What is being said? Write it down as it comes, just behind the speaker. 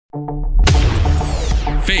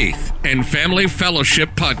Faith and Family Fellowship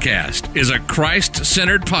Podcast is a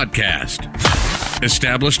Christ-centered podcast.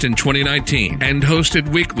 Established in 2019 and hosted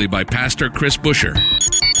weekly by Pastor Chris Busher.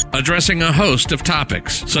 Addressing a host of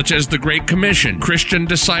topics such as the Great Commission, Christian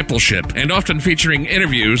discipleship, and often featuring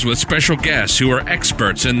interviews with special guests who are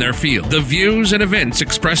experts in their field. The views and events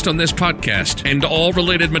expressed on this podcast and all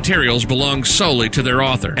related materials belong solely to their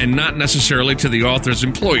author and not necessarily to the author's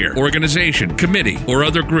employer, organization, committee, or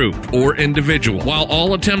other group or individual. While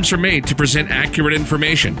all attempts are made to present accurate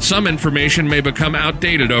information, some information may become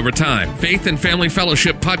outdated over time. Faith and Family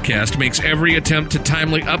Fellowship Podcast makes every attempt to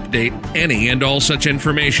timely update any and all such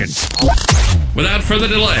information. Without further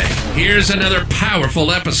delay, here's another powerful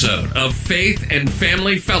episode of Faith and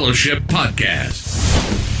Family Fellowship Podcast.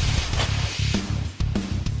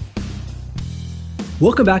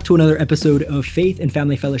 Welcome back to another episode of Faith and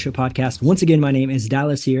Family Fellowship Podcast. Once again, my name is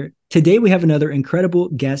Dallas here. Today, we have another incredible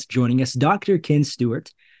guest joining us, Dr. Ken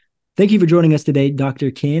Stewart. Thank you for joining us today, Dr.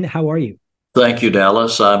 Ken. How are you? Thank you,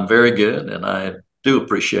 Dallas. I'm very good, and I do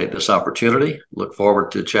appreciate this opportunity. Look forward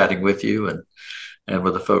to chatting with you and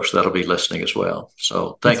with the folks that'll be listening as well.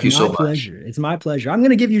 So thank you so much. It's my pleasure. I'm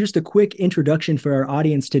going to give you just a quick introduction for our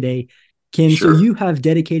audience today. Ken, Sure. So you have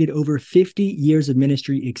dedicated over 50 years of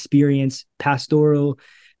ministry experience, pastoral,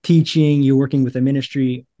 teaching. You're working with a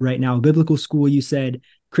ministry right now, biblical school, you said,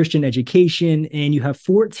 Christian education, and you have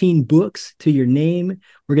 14 books to your name.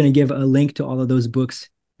 We're going to give a link to all of those books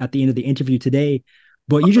at the end of the interview today.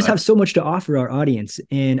 But you just have so much to offer our audience.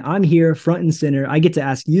 And I'm here front and center. I get to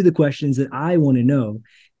ask you the questions that I want to know.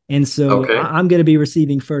 And so I'm going to be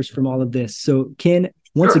receiving first from all of this. So Ken,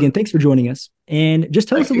 once again, thanks for joining us. And just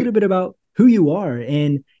tell us a little bit about who you are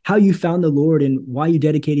and how you found the Lord and why you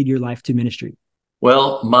dedicated your life to ministry.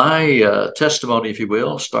 Well, my testimony, if you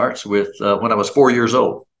will, starts with when I was 4 years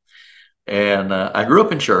old. And I grew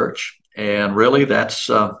up in church. And really, that's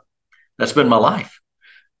been my life.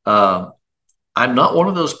 I'm not one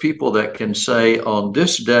of those people that can say on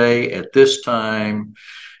this day, at this time,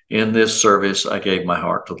 in this service, I gave my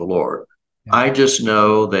heart to the Lord. Yeah. I just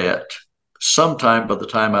know that sometime by the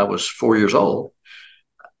time I was 4 years old,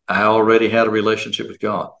 I already had a relationship with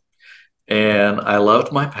God. And I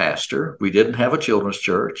loved my pastor. We didn't have a children's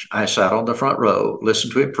church. I sat on the front row,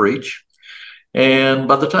 listened to him preach. And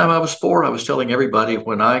by the time I was 4, I was telling everybody,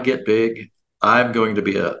 when I get big, I'm going to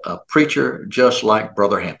be a preacher just like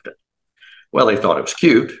Brother Hampton. Well, they thought it was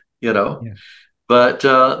cute, you know. Yeah. But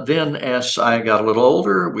then as I got a little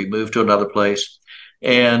older, we moved to another place.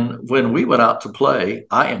 And when we went out to play,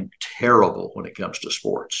 I am terrible when it comes to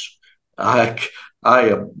sports. I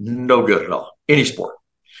am no good at all, any sport.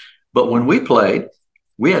 But when we played,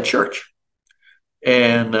 we had church.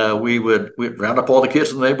 And we'd round up all the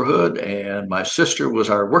kids in the neighborhood. And my sister was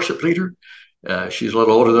our worship leader. She's a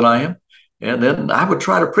little older than I am. And then I would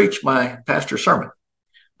try to preach my pastor's sermon.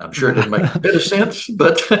 I'm sure it didn't make a bit of sense,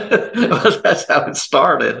 but that's how it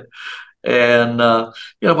started. And,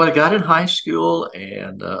 when I got in high school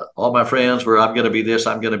and all my friends were, I'm going to be this,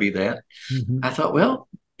 I'm going to be that. Mm-hmm. I thought, well,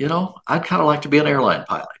 I'd kind of like to be an airline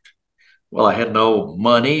pilot. Well, I had no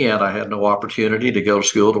money and I had no opportunity to go to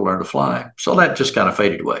school to learn to fly. So that just kind of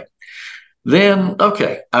faded away. Then,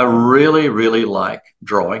 I really, really like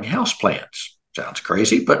drawing house plans. Sounds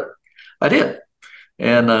crazy, but I did.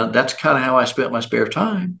 And that's kind of how I spent my spare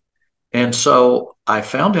time. And so I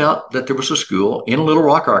found out that there was a school in Little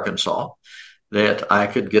Rock, Arkansas, that I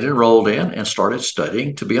could get enrolled in and started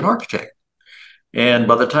studying to be an architect. And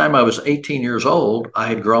by the time I was 18 years old, I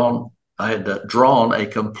had drawn a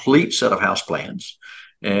complete set of house plans,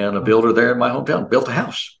 and a builder there in my hometown built a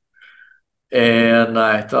house. And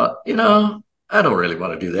I thought, I don't really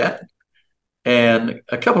want to do that. And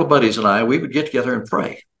a couple of buddies and I, we would get together and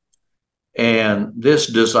pray. And this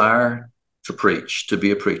desire to preach, to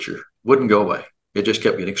be a preacher, wouldn't go away. It just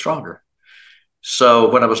kept getting stronger. So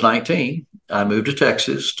when I was 19, I moved to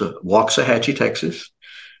Texas, to Waxahachie, Texas,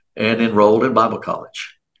 and enrolled in Bible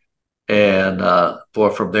college. And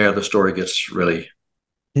from there, the story gets really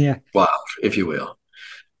wild, if you will,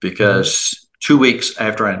 because 2 weeks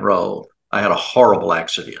after I enrolled, I had a horrible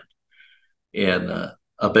accident in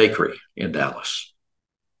a bakery in Dallas.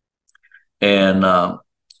 And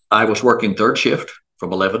I was working third shift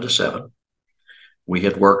from 11 to 7. We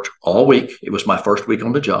had worked all week. It was my first week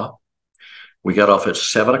on the job. We got off at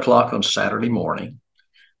 7 o'clock on Saturday morning,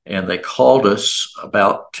 and they called us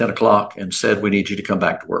about 10 o'clock and said, we need you to come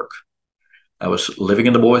back to work. I was living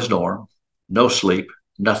in the boys' dorm, no sleep,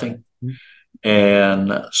 nothing. Mm-hmm.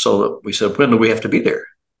 And so we said, when do we have to be there?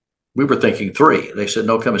 We were thinking 3. They said,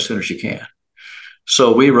 no, come as soon as you can.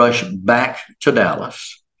 So we rushed back to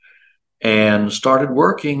Dallas. and started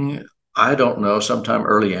working, I don't know, sometime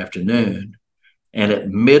early afternoon. And at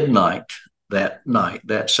midnight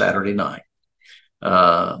that Saturday night,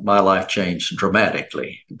 my life changed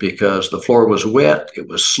dramatically because the floor was wet, it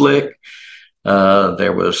was slick,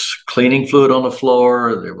 there was cleaning fluid on the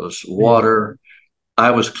floor, there was water.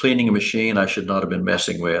 I was cleaning a machine I should not have been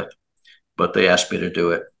messing with, but they asked me to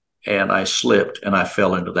do it. And I slipped and I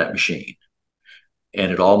fell into that machine.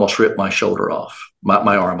 And it almost ripped my shoulder off,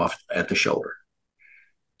 my arm off at the shoulder.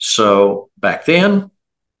 So back then,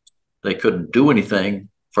 they couldn't do anything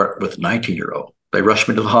with a 19-year-old. They rushed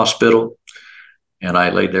me to the hospital, and I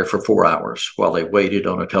laid there for 4 hours while they waited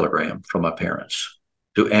on a telegram from my parents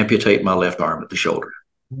to amputate my left arm at the shoulder.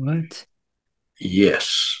 What?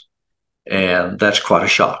 Yes. And that's quite a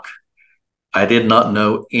shock. I did not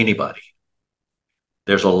know anybody.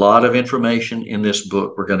 There's a lot of information in this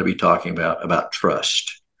book we're going to be talking about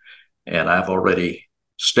trust. And I've already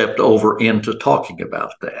stepped over into talking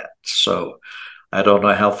about that. So I don't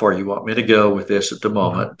know how far you want me to go with this at the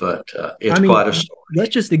moment, but it's quite a story.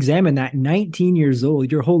 Let's just examine that. 19 years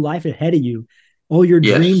old, your whole life ahead of you, all your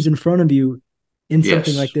dreams in front of you, and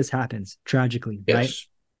something like this happens tragically, right?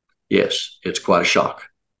 Yes, it's quite a shock.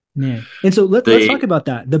 Man. And so let's talk about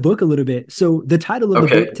that, the book a little bit. So the title of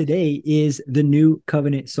the book today is The New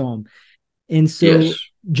Covenant Psalm. And so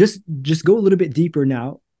just go a little bit deeper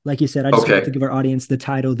now. Like you said, I just want to give our audience the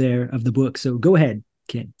title there of the book. So go ahead,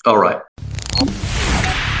 Ken. All right.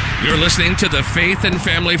 You're listening to the Faith and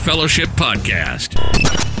Family Fellowship Podcast.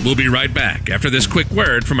 We'll be right back after this quick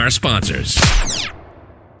word from our sponsors.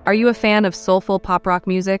 Are you a fan of soulful pop rock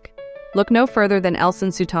music? Look no further than Elson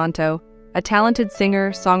Sutanto, a talented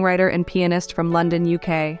singer, songwriter, and pianist from London,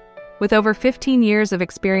 UK. With over 15 years of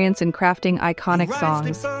experience in crafting iconic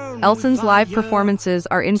songs, Elson's live performances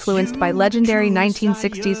are influenced by legendary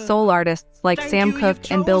 1960s soul artists like Sam Cooke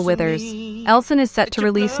and Bill Withers. Elson is set to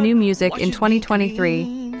release new music in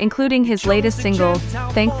 2023, including his latest single,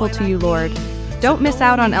 Thankful to You, Lord. Don't miss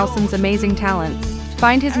out on Elson's amazing talents.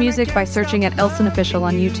 Find his music by searching at Elson Official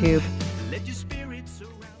on YouTube.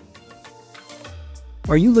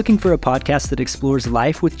 Are you looking for a podcast that explores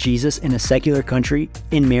life with Jesus in a secular country,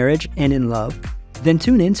 in marriage, and in love? Then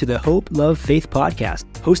tune in to the Hope, Love, Faith podcast,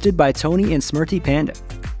 hosted by Tony and Smriti Panda,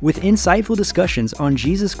 with insightful discussions on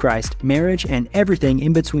Jesus Christ, marriage, and everything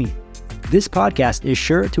in between. This podcast is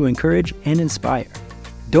sure to encourage and inspire.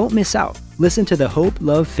 Don't miss out. Listen to the Hope,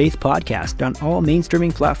 Love, Faith podcast on all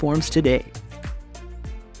mainstreaming platforms today.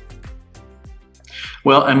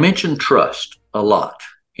 Well, I mentioned trust a lot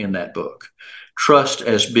in that book. Trust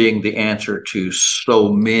as being the answer to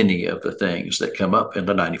so many of the things that come up in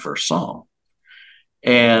the 91st Psalm.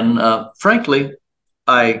 And frankly,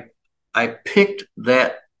 I picked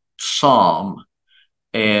that psalm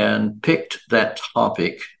and picked that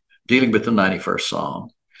topic dealing with the 91st Psalm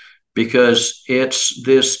because it's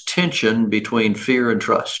this tension between fear and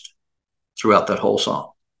trust throughout that whole psalm.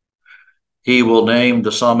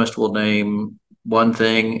 The psalmist will name one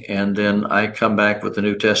thing, and then I come back with the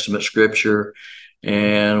New Testament scripture,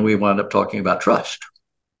 and we wind up talking about trust.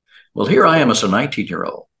 Well, here I am as a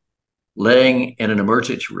 19-year-old laying in an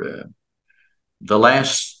emergency room. The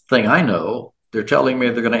last thing I know, they're telling me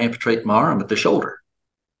they're going to amputate my arm at the shoulder.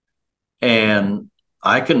 And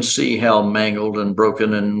I can see how mangled and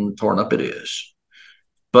broken and torn up it is.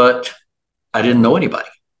 But I didn't know anybody.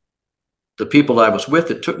 The people I was with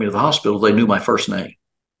that took me to the hospital, they knew my first name.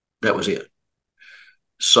 That was it.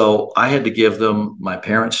 So I had to give them my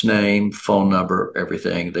parents' name, phone number,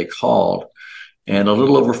 everything. They called. And a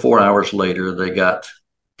little over 4 hours later, they got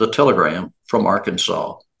the telegram from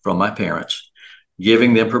Arkansas, from my parents,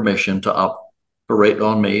 giving them permission to operate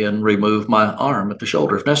on me and remove my arm at the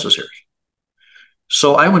shoulder if necessary.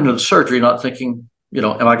 So I went into the surgery not thinking,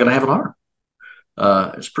 am I going to have an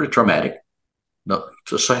arm? It's pretty traumatic,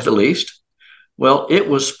 to say the least. Well, it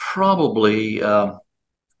was probably,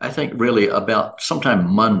 I think, really about sometime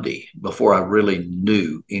Monday before I really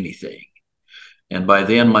knew anything. And by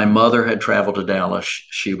then, my mother had traveled to Dallas.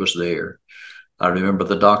 She was there. I remember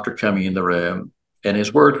the doctor coming in the room, and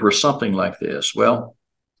his words were something like this: well,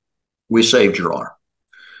 we saved your arm,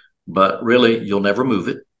 but really, you'll never move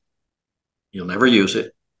it. You'll never use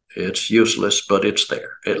it. It's useless, but it's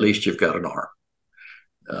there. At least you've got an arm.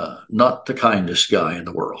 Not the kindest guy in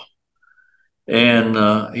the world.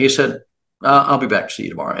 And he said, I'll be back to see you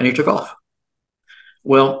tomorrow. And he took off.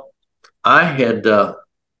 Well, I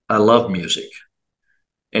love music.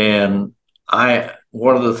 And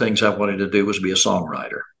one of the things I wanted to do was be a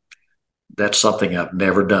songwriter. That's something I've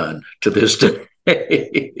never done to this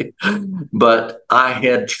day. But I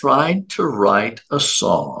had tried to write a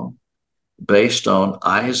song based on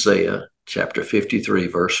Isaiah chapter 53,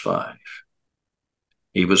 verse 5.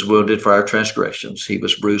 He was wounded for our transgressions. He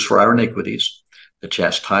was bruised for our iniquities. The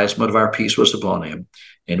chastisement of our peace was upon him,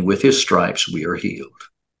 and with his stripes we are healed.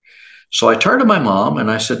 So I turned to my mom and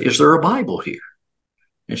I said, is there a Bible here?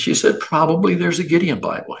 And she said, probably there's a Gideon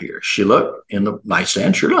Bible here. She looked in the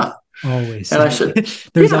nightstand, sure enough. Always. And I said,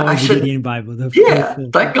 there's always a Gideon Bible. Yeah,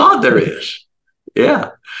 thank God there is.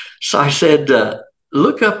 Yeah. So I said,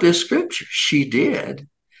 look up this scripture. She did.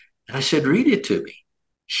 And I said, read it to me.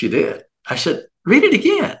 She did. I said, read it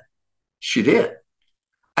again. She did.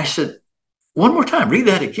 I said, one more time, read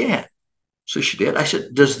that again. So she did. I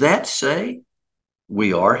said, does that say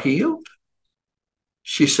we are healed?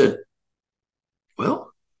 She said,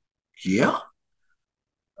 well, yeah,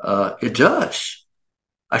 it does.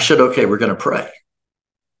 I said, okay, we're going to pray.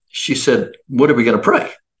 She said, what are we going to pray?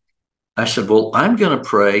 I said, well, I'm going to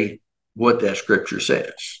pray what that scripture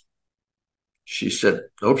says. She said,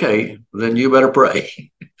 okay, then you better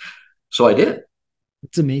pray. So I did.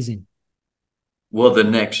 It's amazing. Well, the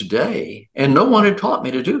next day, and no one had taught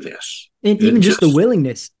me to do this. And even just the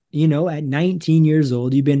willingness, at 19 years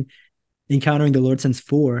old, you've been encountering the Lord since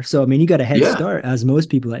 4. So, I mean, you got a head start, as most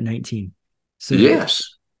people at 19. So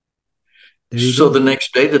yes. So the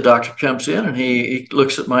next day, the doctor comes in and he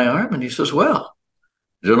looks at my arm and he says, well,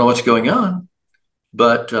 I don't know what's going on,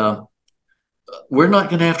 but we're not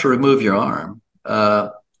going to have to remove your arm.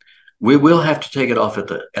 We will have to take it off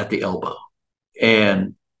at the elbow.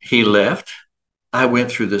 And he left. I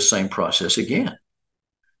went through this same process again,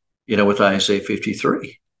 with Isaiah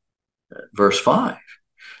 53, verse 5.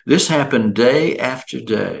 This happened day after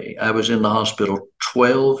day. I was in the hospital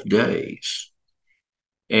 12 days.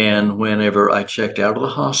 And whenever I checked out of the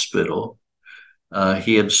hospital,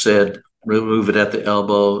 he had said, remove it at the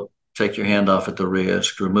elbow, take your hand off at the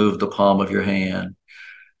wrist, remove the palm of your hand.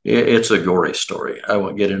 It's a gory story. I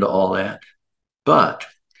won't get into all that. But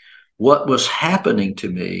what was happening to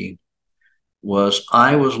me was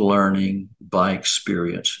I was learning by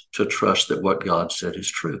experience to trust that what God said is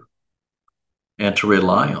true and to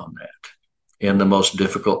rely on that in the most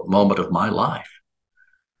difficult moment of my life.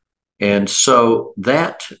 And so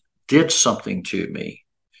that did something to me.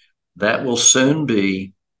 That will soon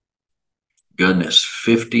be,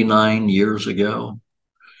 59 years ago.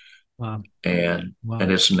 Wow. And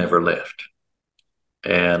it's never left.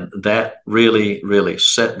 And that really, really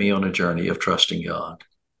set me on a journey of trusting God.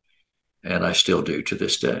 And I still do to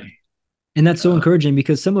this day. And that's so encouraging,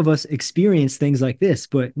 because some of us experience things like this,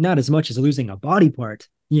 but not as much as losing a body part,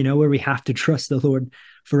 where we have to trust the Lord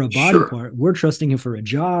for a body part. We're trusting him for a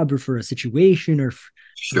job or for a situation or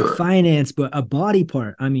for finance, but a body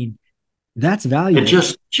part, I mean, that's valuable. And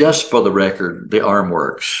just for the record, the arm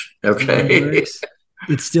works. Okay. It works.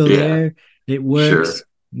 It's still there. It works. Sure.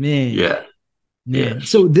 Man. Yeah. Man. Yes.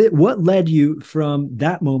 So what led you from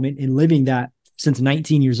that moment in living that since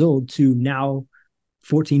 19 years old to now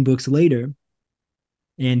 14 books later?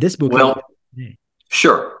 And this book. Well,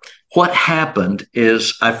 sure. What happened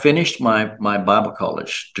is I finished my Bible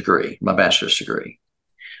college degree, my bachelor's degree.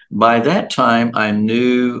 By that time, I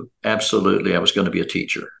knew absolutely I was going to be a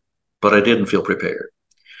teacher, but I didn't feel prepared.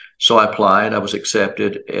 So I applied. I was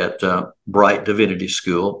accepted at Bright Divinity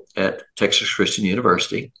School at Texas Christian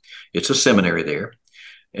University. It's a seminary there.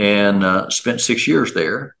 And spent 6 years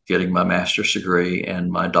there getting my master's degree and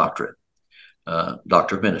my doctorate,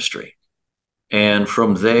 doctor of ministry. And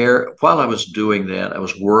from there, while I was doing that, I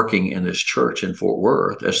was working in this church in Fort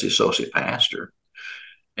Worth as the associate pastor.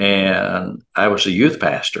 And I was a youth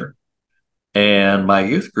pastor. And my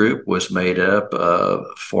youth group was made up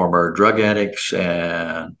of former drug addicts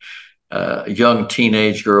and young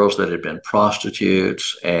teenage girls that had been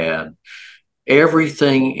prostitutes and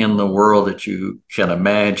everything in the world that you can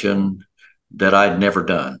imagine that I'd never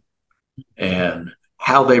done. And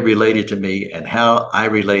how they related to me and how I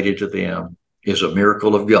related to them is a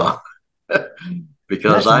miracle of God.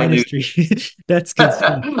 Because I knew that's good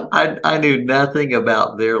stuff. I knew nothing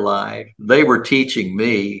about their life. They were teaching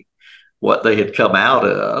me what they had come out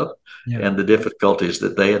of and the difficulties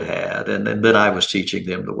that they had. And then I was teaching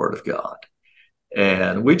them the Word of God.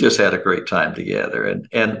 And we just had a great time together.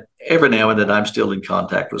 And every now and then I'm still in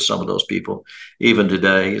contact with some of those people, even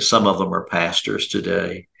today. Some of them are pastors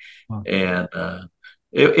today. Wow. And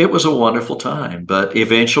it was a wonderful time. But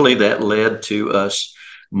eventually that led to us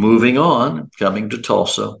moving on, coming to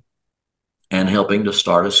Tulsa and helping to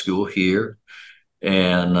start a school here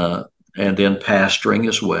and then pastoring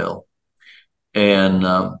as well. And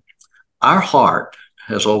our heart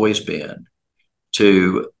has always been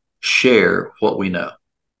to share what we know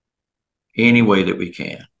any way that we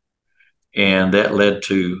can. And that led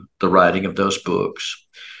to the writing of those books.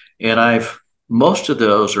 And most of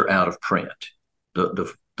those are out of print,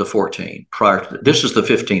 the 14 prior to this is the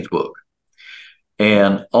 15th book.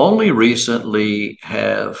 And only recently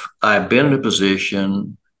have I been in a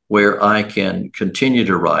position where I can continue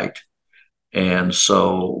to write. And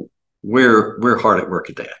so we're hard at work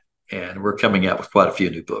at that. And we're coming out with quite a few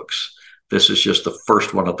new books. This is just the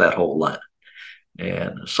first one of that whole line.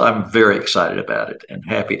 And so I'm very excited about it and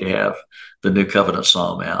happy to have the New Covenant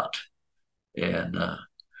Psalm out. And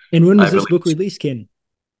when was this book released, Ken?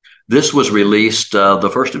 This was released the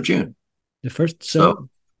 1st of June. The first, so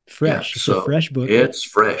fresh. Yeah, it's a fresh book. It's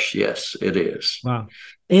fresh. Yes, it is. Wow.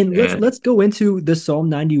 And let's go into the Psalm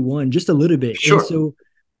 91 just a little bit. Sure. And so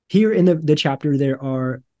here in the chapter, there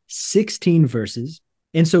are 16 verses.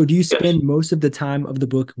 And so do you spend most of the time of the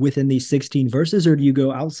book within these 16 verses, or do you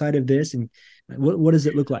go outside of this? And what does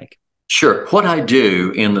it look like? Sure. What I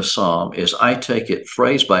do in the Psalm is I take it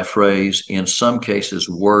phrase by phrase, in some cases,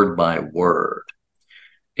 word by word.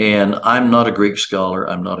 And I'm not a Greek scholar.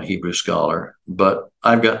 I'm not a Hebrew scholar, but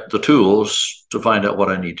I've got the tools to find out what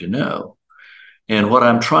I need to know. And what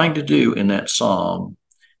I'm trying to do in that Psalm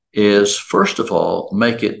is, first of all,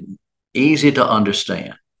 make it easy to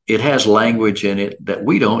understand. It has language in it that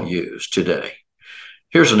we don't use today.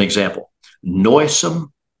 Here's an example.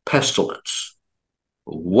 Noisome pestilence.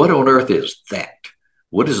 What on earth is that?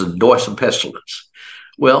 What is a noisome pestilence?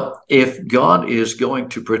 Well, if God is going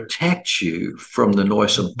to protect you from the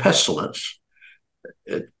noisome pestilence,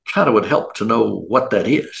 it kind of would help to know what that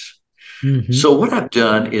is. Mm-hmm. So what I've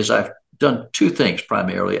done is I've done two things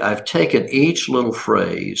primarily. I've taken each little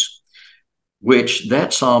phrase, which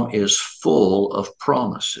that psalm is full of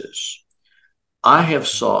promises. I have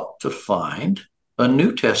sought to find a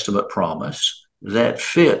New Testament promise that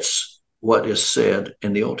fits what is said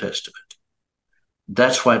in the Old Testament.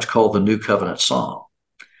 That's why it's called the New Covenant Psalm.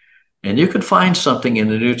 And you can find something in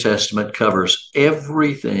the New Testament covers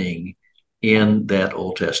everything in that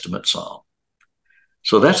Old Testament psalm.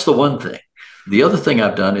 So that's the one thing. The other thing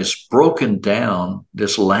I've done is broken down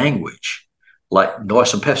this language like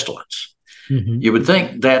noisome pestilence. Mm-hmm. You would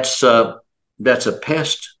think that's a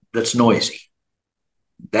pest that's noisy.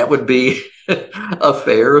 That would be a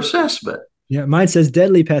fair assessment. Yeah, mine says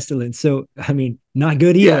deadly pestilence. So, I mean, not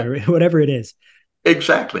good either, whatever it is.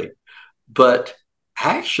 Exactly. But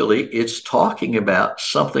actually, it's talking about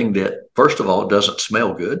something that, first of all, doesn't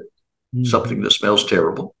smell good, mm-hmm. something that smells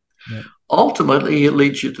terrible. Yeah. Ultimately, it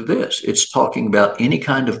leads you to this. It's talking about any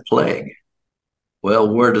kind of plague.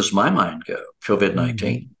 Well, where does my mind go? COVID-19.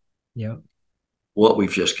 Mm-hmm. Yeah. What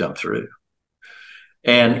we've just come through.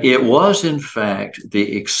 And it was, in fact,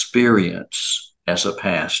 the experience as a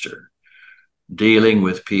pastor dealing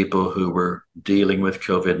with people who were dealing with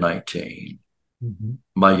COVID-19, mm-hmm.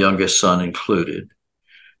 my youngest son included,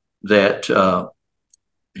 that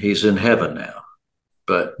he's in heaven now,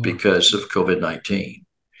 but because of COVID-19.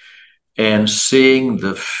 And seeing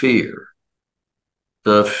the fear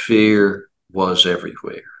was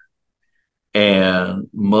everywhere. And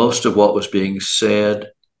most of what was being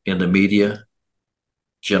said in the media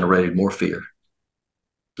generated more fear.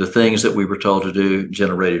 The things that we were told to do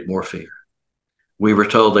generated more fear. We were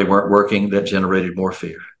told they weren't working, that generated more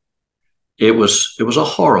fear. It was a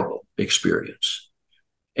horrible experience.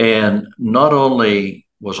 And not only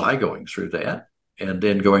was I going through that, and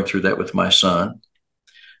then going through that with my son,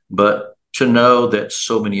 but to know that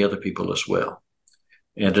so many other people as well.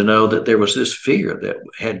 And to know that there was this fear that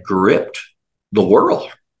had gripped the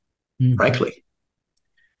world, mm-hmm. frankly.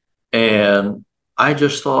 And I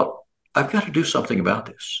just thought, I've got to do something about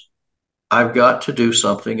this. I've got to do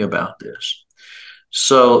something about this.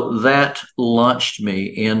 So that launched me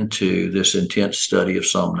into this intense study of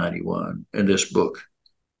Psalm 91. And this book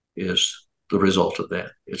is the result of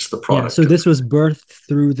that. It's the product. Yeah, so this was birthed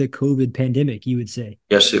through the COVID pandemic, you would say?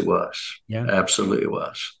 Yes, it was. Yeah, absolutely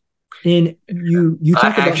was. And you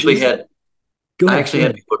talked about I actually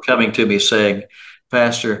had people coming to me saying,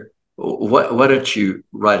 Pastor, why don't you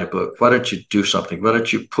write a book? Why don't you do something? Why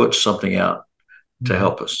don't you put something out to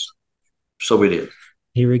help us? So we did.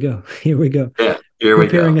 Here we go. Yeah, here we go.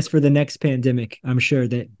 Preparing us for the next pandemic, I'm sure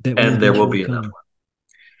that and there will be another one.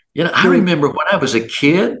 You know, I remember when I was a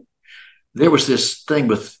kid, there was this thing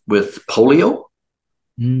with polio,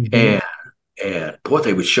 mm-hmm. and boy,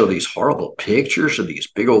 they would show these horrible pictures of these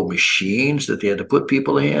big old machines that they had to put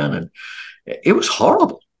people in, and it was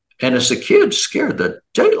horrible. And as a kid, scared the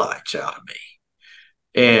daylights out of me.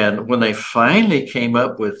 And when they finally came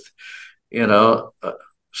up with,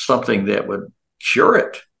 something that would cure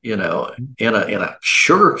it, in a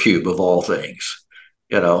sugar cube of all things,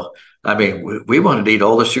 I mean, we wanted to eat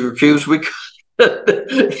all the sugar cubes we could.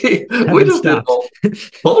 We just did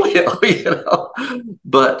polio,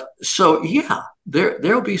 But so, yeah,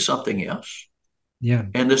 there'll be something else. Yeah.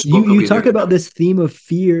 And this book you talk about this theme of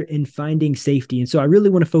fear and finding safety. And so I really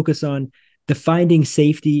want to focus on the finding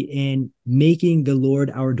safety and making the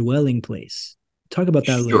Lord our dwelling place. Talk about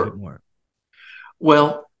that a little bit more.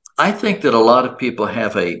 Well, I think that a lot of people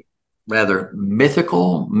have a rather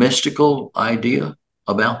mystical idea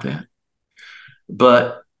about that.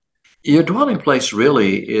 But your dwelling place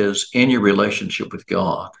really is in your relationship with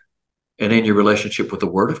God and in your relationship with the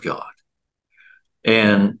Word of God.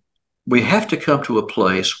 And we have to come to a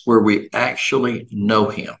place where we actually know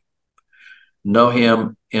Him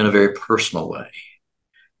in a very personal way.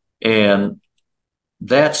 And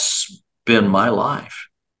that's been my life.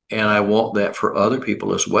 And I want that for other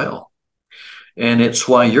people as well. And it's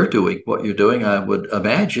why you're doing what you're doing, I would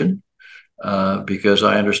imagine, because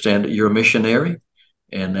I understand that you're a missionary.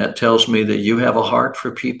 And that tells me that you have a heart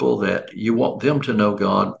for people, that you want them to know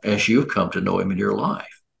God as you've come to know Him in your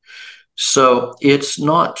life. So it's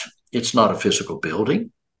not a physical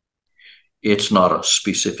building. It's not a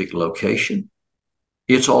specific location.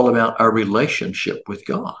 It's all about our relationship with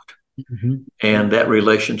God. Mm-hmm. And that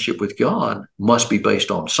relationship with God must be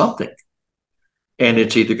based on something. And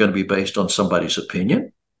it's either going to be based on somebody's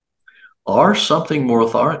opinion or something more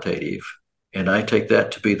authoritative. And I take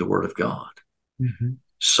that to be the Word of God. Mm-hmm.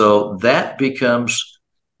 So that becomes,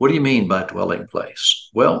 what do you mean by dwelling place?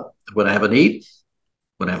 Well, when I have a need,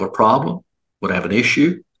 when I have a problem, when I have an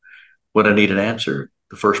issue, when I need an answer,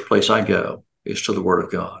 the first place I go is to the Word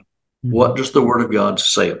of God. Mm-hmm. What does the Word of God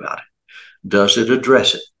say about it? Does it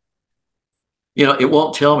address it? It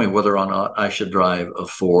won't tell me whether or not I should drive a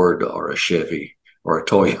Ford or a Chevy or a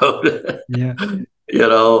Toyota. Yeah.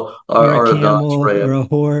 Or a camel or a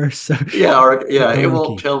horse. It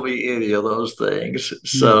won't tell me any of those things.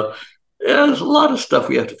 So there's a lot of stuff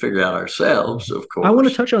we have to figure out ourselves, of course. I want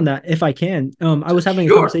to touch on that if I can. I was having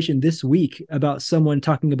a conversation this week about someone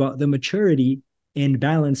talking about the maturity and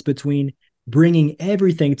balance between bringing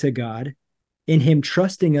everything to God and Him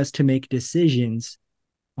trusting us to make decisions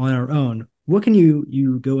on our own. What can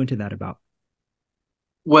you go into that about?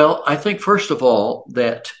 Well, I think, first of all,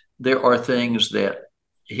 that there are things that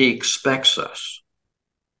He expects us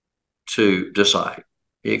to decide.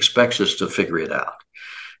 He expects us to figure it out.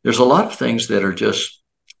 There's a lot of things that are just,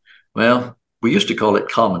 well, we used to call it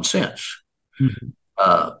common sense.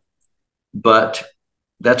 Mm-hmm. But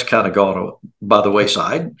that's kind of gone by the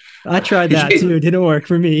wayside. I tried that too. It didn't work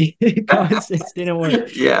for me. Common sense didn't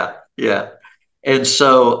work. Yeah. And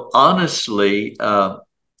so, honestly,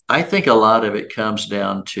 I think a lot of it comes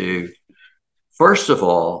down to, first of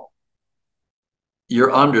all,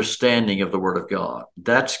 your understanding of the Word of God.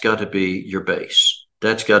 That's got to be your base.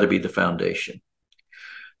 That's got to be the foundation.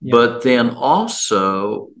 Yeah. But then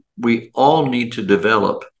also, we all need to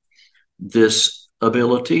develop this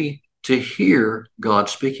ability to hear God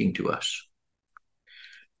speaking to us.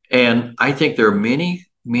 And I think there are many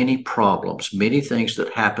problems, many things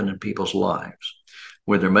that happen in people's lives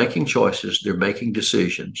where they're making choices, they're making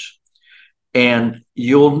decisions, and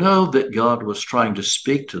you'll know that God was trying to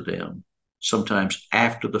speak to them sometimes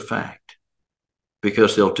after the fact,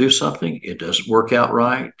 because they'll do something, it doesn't work out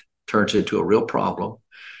right, turns into a real problem.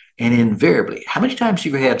 And invariably, how many times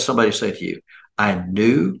have you had somebody say to you, I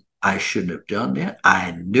knew I shouldn't have done that.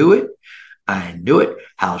 I knew it.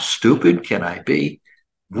 How stupid can I be?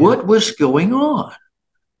 What was going on?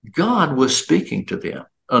 God was speaking to them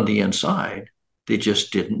on the inside. They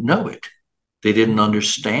just didn't know it. They didn't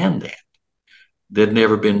understand that. They'd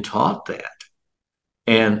never been taught that.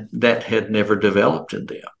 And that had never developed in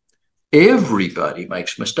them. Everybody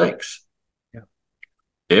makes mistakes. Yeah.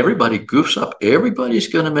 Everybody goofs up. Everybody's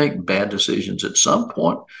going to make bad decisions at some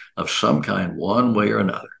point of some kind, one way or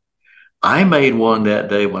another. I made one that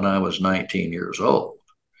day when I was 19 years old,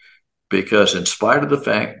 because in spite of the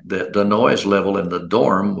fact that the noise level in the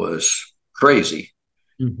dorm was crazy,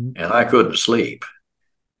 mm-hmm. and I couldn't sleep,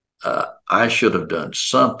 I should have done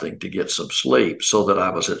something to get some sleep so that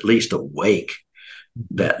I was at least awake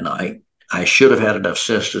that night. I should have had enough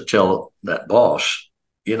sense to tell that boss,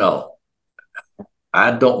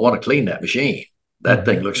 I don't want to clean that machine. That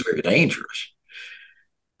thing looks very dangerous.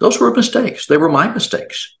 Those were mistakes. They were my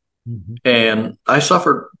mistakes. Mm-hmm. And I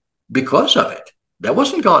suffered because of it. That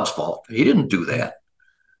wasn't God's fault. He didn't do that.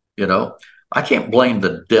 I can't blame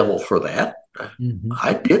the devil for that. Mm-hmm.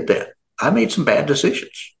 I did that. I made some bad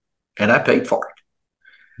decisions and I paid for it.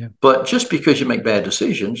 Yeah. But just because you make bad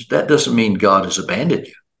decisions, that doesn't mean God has abandoned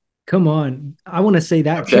you. Come on. I want to say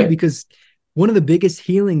that too, because one of the biggest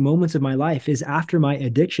healing moments of my life is after my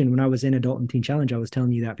addiction. When I was in Adult and Teen Challenge, I was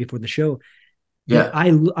telling you that before the show. Yeah.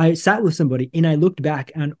 I sat with somebody and I looked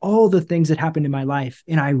back on all the things that happened in my life,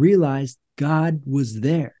 and I realized God was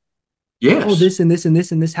there. Yes. Oh, this and this and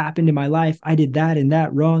this and this happened in my life. I did that and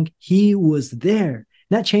that wrong. He was there.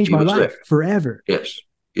 That changed He my was life there. forever. Yes.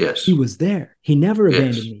 Yes. He was there. He never Yes.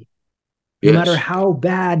 abandoned me. No matter how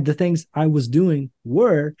bad the things I was doing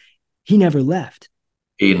were, he never left.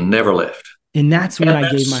 He never left. And that's when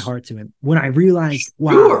I gave my heart to him. When I realized,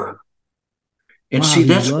 sure. And wow, see, he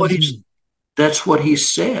loves me. that's what he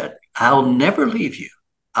said. I'll never leave you.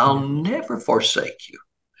 I'll never forsake you.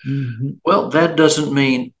 Mm-hmm. Well, that doesn't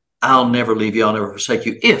mean I'll never leave you. I'll never forsake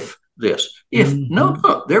you. If this, if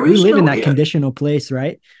no, there is we live no in that if. conditional place,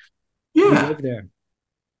 right? Yeah. We live there.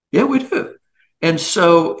 Yeah, we do. And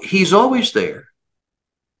so he's always there.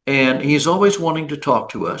 And he's always wanting to talk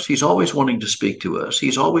to us. He's always wanting to speak to us.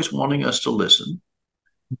 He's always wanting us to listen.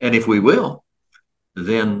 And if we will,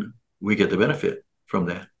 then we get the benefit from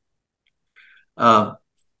that.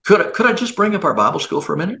 Could I just bring up our Bible school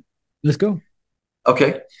for a minute? Let's go.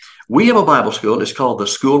 Okay. We have a Bible school. It's called the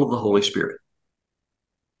School of the Holy Spirit.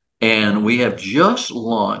 And we have just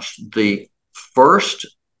launched the first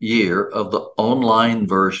year of the online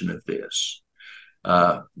version of this.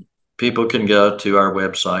 People can go to our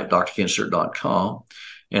website, drkinstert.com,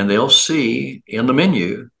 and they'll see in the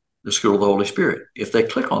menu the School of the Holy Spirit. If they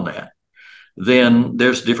click on that, then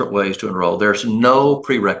there's different ways to enroll. There's no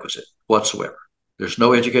prerequisite whatsoever. There's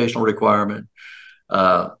no educational requirement.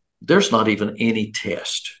 There's not even any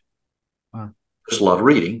test. Wow. There's a lot of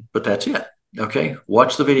reading, but that's it. Okay,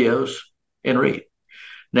 watch the videos and read.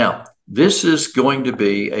 Now, this is going to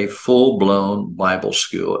be a full-blown Bible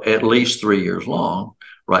school, at least 3 years long.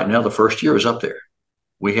 Right now, the first year is up there.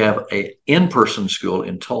 We have an in-person school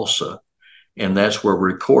in Tulsa, and that's where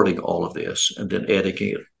we're recording all of this and then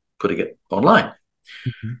editing it, putting it online.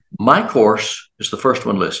 Mm-hmm. My course is the first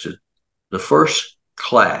one listed. The first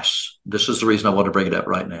class, this is the reason I want to bring it up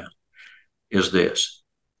right now, is this.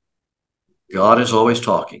 God is always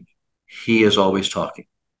talking. He is always talking.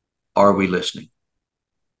 Are we listening?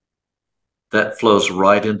 That flows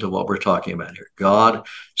right into what we're talking about here. God,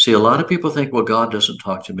 see, a lot of people think, well, God doesn't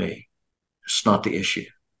talk to me. It's not the issue.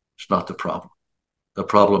 It's not the problem. The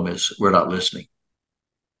problem is we're not listening.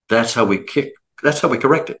 That's how we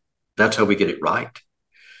correct it. That's how we get it right.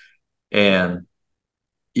 And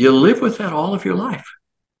you live with that all of your life.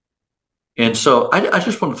 And so I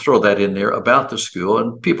just want to throw that in there about the school,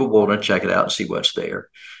 and people will want to check it out and see what's there.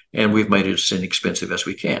 And we've made it as inexpensive as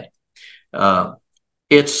we can.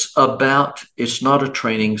 It's not a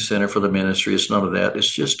training center for the ministry. It's none of that. It's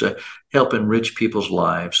just to help enrich people's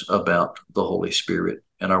lives about the Holy Spirit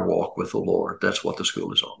and our walk with the Lord. That's what the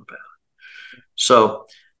school is all about. So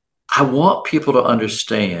I want people to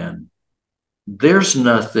understand there's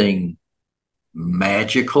nothing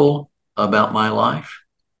magical about my life.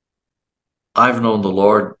 I've known the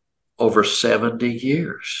Lord over 70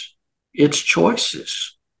 years. It's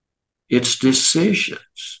choices. It's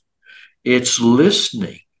decisions. It's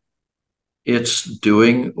listening. It's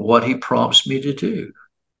doing what he prompts me to do.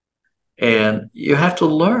 And you have to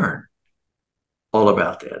learn all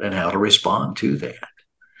about that and how to respond to that.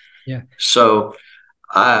 Yeah. So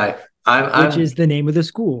which is the name of the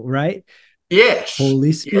school, right? Yes.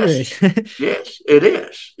 Holy Spirit. Yes, it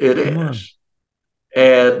is. It is.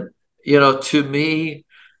 And, to me,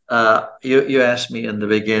 you asked me in the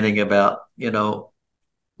beginning about,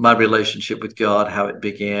 my relationship with God, how it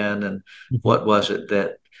began, and what was it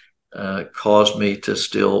that caused me to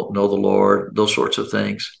still know the Lord, those sorts of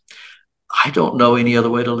things. I don't know any other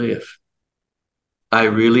way to live. I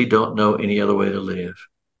really don't know any other way to live.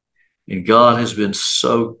 And God has been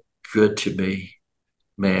so good to me,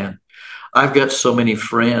 man. I've got so many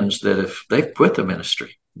friends that they've quit the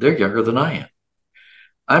ministry. They're younger than I am.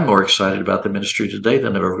 I'm more excited about the ministry today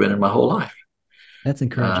than I've ever been in my whole life. That's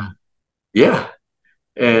encouraging. Yeah.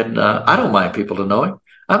 And I don't mind people to know him.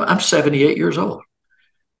 I'm 78 years old.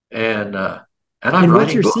 And I'm writing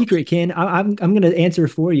what's your books. secret, Ken? I'm going to answer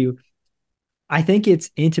for you. I think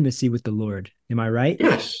it's intimacy with the Lord. Am I right?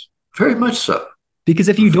 Yes, very much so. Because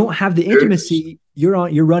if you don't have the intimacy,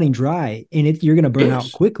 you're running dry, and you're going to burn out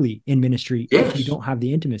quickly in ministry if you don't have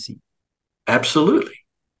the intimacy. Absolutely.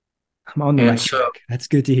 I'm on the right track. That's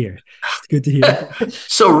good to hear. It's good to hear.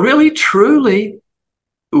 So really, truly,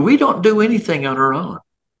 we don't do anything on our own.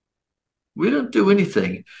 We don't do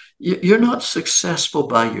anything. You're not successful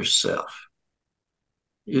by yourself.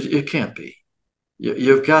 You can't be.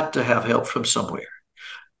 You've got to have help from somewhere.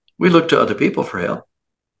 We look to other people for help.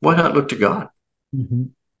 Why not look to God? Mm-hmm.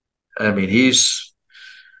 I mean, He is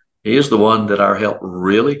the one that our help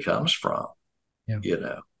really comes from.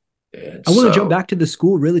 Yeah. And I want to jump so, back to the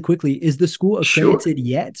school really quickly. Is the school sure, accredited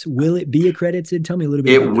yet? Will it be accredited? Tell me a little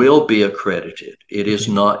bit it about that. will be accredited. It is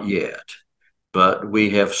Okay. not yet, but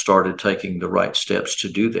we have started taking the right steps to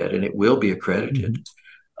do that, and it will be accredited.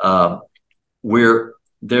 Mhm. Um,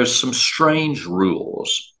 there's some strange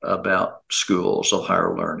rules about schools of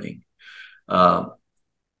higher learning. Um,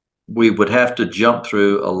 we would have to jump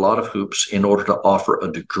through a lot of hoops in order to offer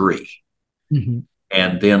a degree. Mhm.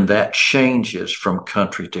 And then that changes from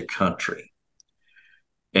country to country.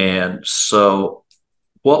 And so,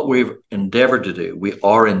 what we've endeavored to do, we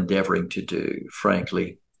are endeavoring to do,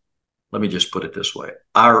 frankly, let me just put it this way.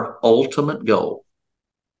 Our ultimate goal,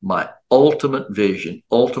 my ultimate vision,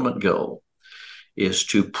 ultimate goal is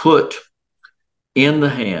to put in the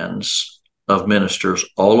hands of ministers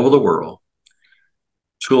all over the world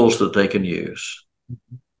tools that they can use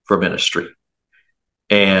for ministry.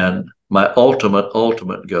 And my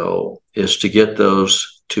ultimate goal is to get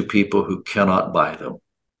those to people who cannot buy them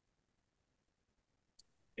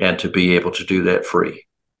and to be able to do that free.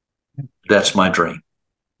 That's my dream.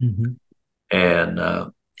 Mhm. And,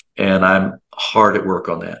 and I'm hard at work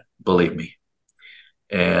on that, believe me.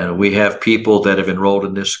 And we have people that have enrolled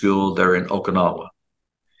in this school. They're in Okinawa.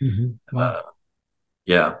 Mhm. Wow.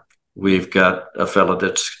 Yeah, we've got a fellow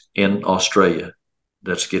that's in Australia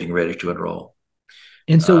that's getting ready to enroll.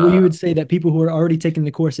 And so you Uh, would say that people who are already taking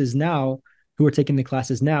the courses now, who are taking the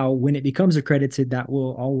classes now, when it becomes accredited, that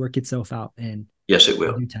will all work itself out in yes, it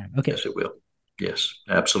will. due time. Okay. Yes, it will. Yes,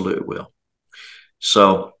 absolutely will.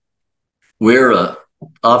 So we're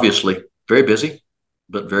obviously very busy,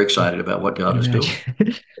 but very excited about what God Can is doing.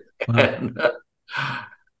 imagine. Wow. And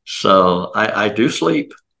so I do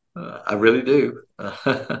sleep. I really do.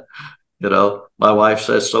 My wife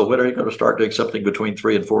says, "So when are you going to start doing something between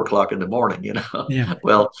 3 and 4 o'clock in the morning?" Yeah.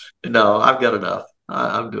 Well, no, I've got enough.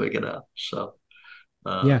 I'm doing enough. So,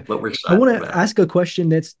 Yeah. but we're I excited want to about it. ask a question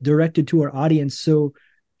that's directed to our audience. So, in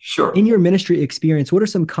Sure. your ministry experience, what are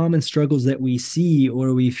some common struggles that we see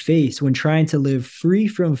or we face when trying to live free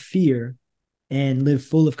from fear and live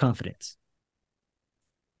full of confidence?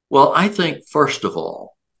 Well, I think first of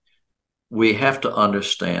all, we have to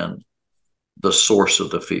understand the source of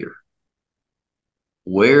the fear.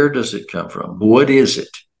 Where does it come from? What is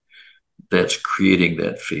it that's creating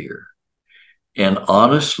that fear? And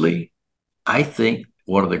honestly, I think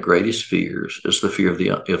one of the greatest fears is the fear of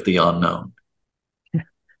the unknown.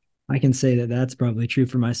 I can say that that's probably true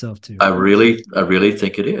for myself too. I really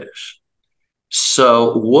think it is.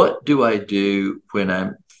 So, what do I do when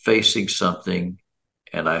I'm facing something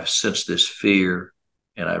and I sense this fear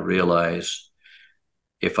and I realize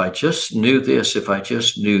if I just knew this, if I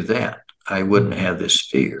just knew that, I wouldn't Mhm. have this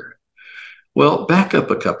fear? Well, back up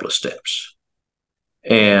a couple of steps.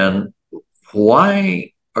 And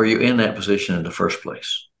why are you in that position in the first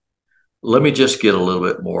place? Let me just get a little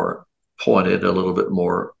bit more pointed, a little bit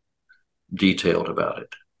more detailed about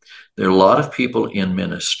it. There are a lot of people in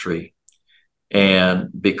ministry, and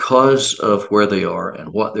because of where they are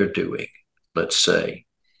and what they're doing, let's say,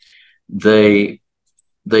 they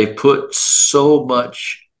they put so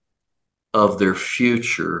much of their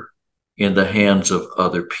future in the hands of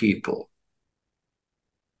other people.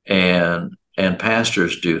 And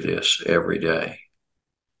pastors do this every day.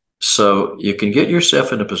 So you can get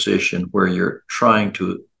yourself in a position where you're trying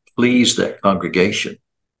to please that congregation,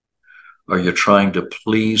 or you're trying to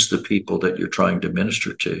please the people that you're trying to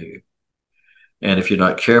minister to. And if you're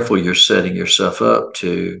not careful, you're setting yourself up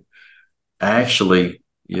to actually,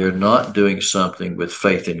 you're not doing something with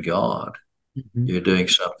faith in God. Mhm. You're doing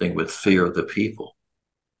something with fear of the people.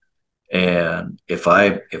 And if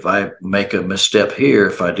I make a misstep here,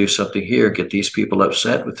 if I do something here, get these people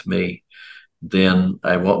upset with me, then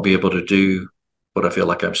I won't be able to do what I feel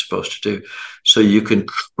like I'm supposed to do. So you can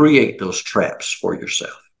create those traps for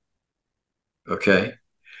yourself. Okay.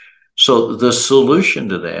 So the solution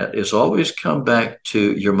to that is always come back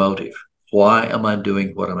to your motive. Why am I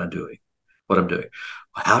doing what am I doing? What I'm doing?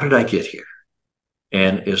 How did I get here?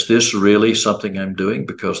 And is this really something I'm doing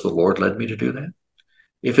because the Lord led me to do that?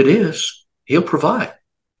 If it is, He'll provide.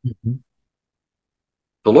 Mhm.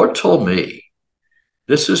 The Lord told me,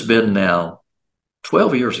 this has been now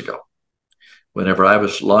 12 years ago, whenever I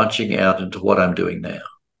was launching out into what I'm doing now.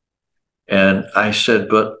 And I said,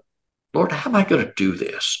 but Lord, how am I going to do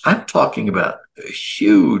this? I'm talking about a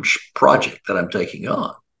huge project that I'm taking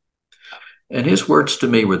on. And His words to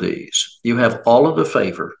me were these: you have all of the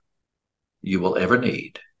favor you will ever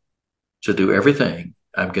need to do everything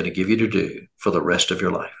I'm going to give you to do for the rest of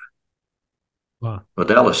your life. Wow. Well,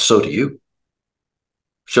 Dallas, so do you.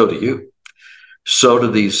 So do you. So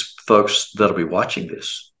do these folks that'll be watching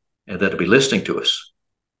this and that'll be listening to us.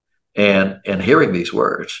 and hearing these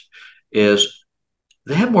words is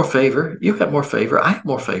they have more favor. You have more favor. I have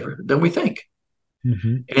more favor than we think.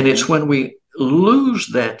 Mm-hmm. And it's when we lose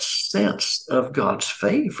that sense of God's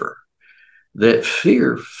favor that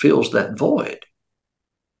fear fills that void.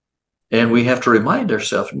 And we have to remind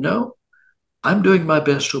ourselves, no, I'm doing my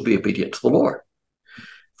best to be obedient to the Lord.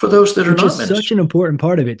 For those that are Which not is ministers, such an important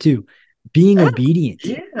part of it too. Being obedient.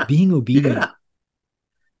 yeah, Being obedient. yeah.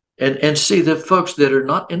 And see the folks that are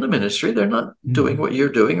not in the ministry, they're not doing what you're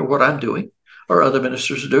doing or what I'm doing or other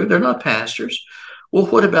ministers are doing. They're not pastors. Well,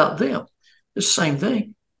 what about them? The same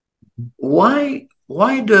thing. Why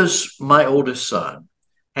does my oldest son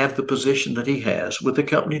have the position that he has with the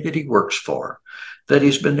company that he works for, that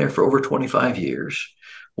he's been there for over 25 years?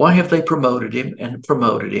 Why have they promoted him and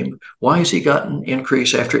promoted him? Why has he gotten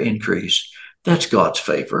increase after increase? That's God's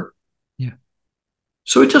favor. Yeah.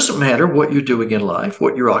 So it doesn't matter what you're doing in life,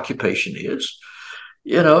 what your occupation is.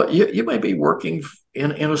 You know, you may be working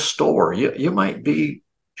in a store. You might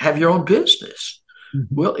have your own business.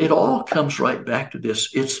 Mm-hmm. Well, it all comes right back to this.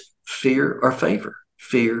 It's fear or favor,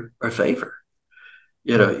 fear or favor.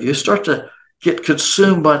 You know, you start to get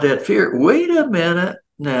consumed by that fear. Wait a minute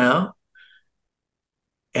now.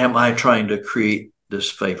 Am I trying to create this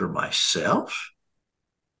favor myself?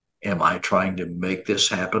 Am I trying to make this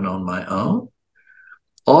happen on my own?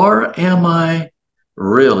 Or am I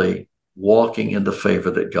really walking in the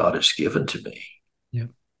favor that God has given to me? Yeah.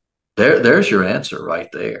 There's your answer right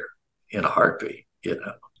there in a heartbeat, you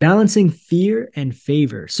know. Balancing fear and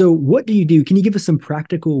favor. So what do you do? Can you give us some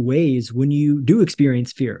practical ways when you do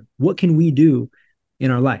experience fear? What can we do in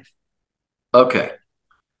our life? Okay.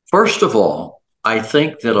 First of all, I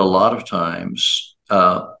think that a lot of times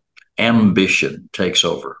ambition takes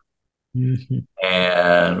over. Mm-hmm.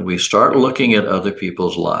 And we start looking at other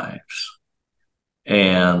people's lives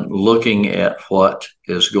and looking at what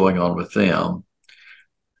is going on with them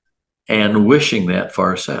and wishing that for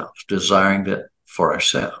ourselves, desiring that for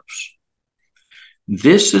ourselves.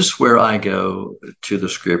 This is where I go to the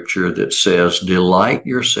scripture that says, delight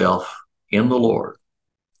yourself in the Lord,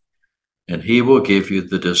 and he will give you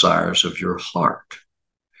the desires of your heart.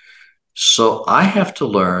 So I have to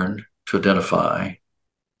learn to identify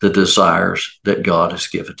the desires that God has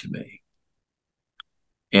given to me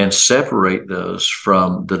and separate those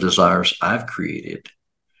from the desires I've created,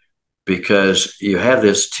 because you have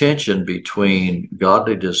this tension between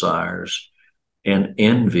godly desires and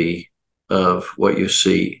envy of what you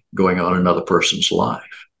see going on in another person's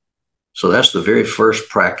life. So that's the very first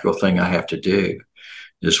practical thing I have to do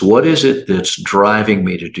is, what is it that's driving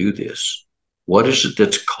me to do this? What is it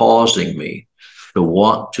that's causing me to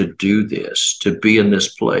want to do this, to be in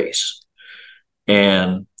this place?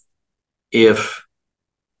 And if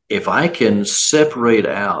I can separate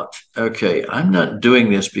out, okay, I'm not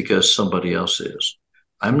doing this because somebody else is.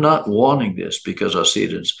 I'm not wanting this because I see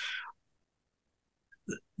it as.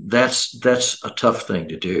 That's a tough thing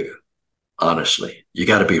to do, honestly. You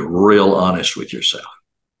got to be real honest with yourself.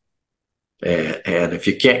 And if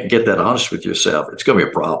you can't get that honest with yourself, it's going to be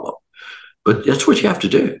a problem. But that's what you have to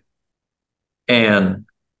do. And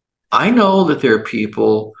I know that there are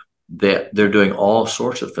people that they're doing all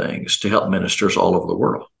sorts of things to help ministers all over the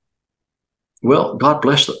world. Well, God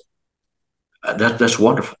bless them. That's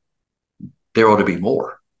wonderful. There ought to be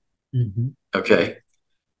more. Mm-hmm. Okay.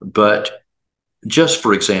 But just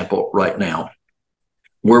for example, right now,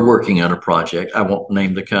 we're working on a project. I won't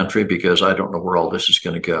name the country because I don't know where all this is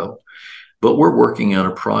going to go. But we're working on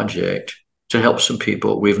a project to help some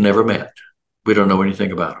people we've never met. We don't know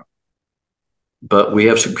anything about them. But we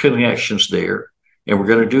have some connections there, and we're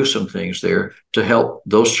going to do some things there to help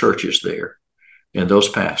those churches there and those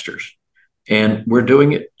pastors. And we're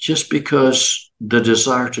doing it just because the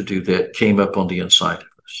desire to do that came up on the inside of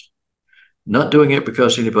us. Not doing it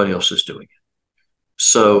because anybody else is doing it.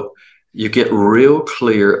 So you get real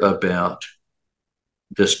clear about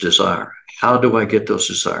this desire. How do I get those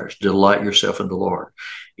desires? Delight yourself in the Lord.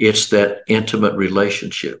 It's that intimate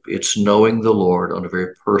relationship. It's knowing the Lord on a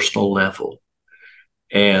very personal level.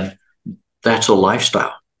 And that's a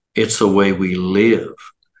lifestyle. It's the way we live.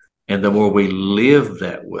 And the more we live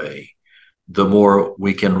that way, the more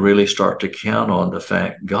we can really start to count on the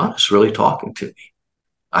fact God is really talking to me.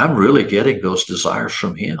 I'm really getting those desires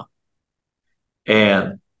from him.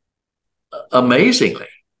 And amazingly,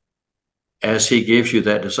 as he gives you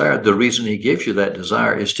that desire, the reason he gives you that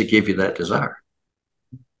desire is to give you that desire.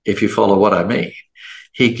 If you follow what I mean,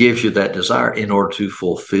 he gives you that desire in order to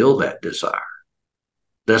fulfill that desire.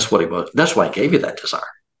 That's what he was. That's why he gave you that desire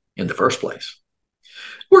in the first place.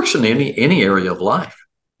 Works in any area of life.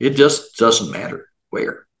 It just doesn't matter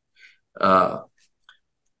where.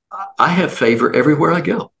 I have favor everywhere I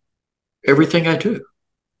go. Everything I do,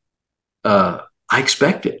 I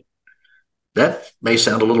expect it. That may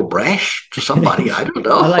sound a little brash to somebody. I don't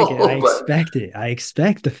know. I like it. I But expect it. I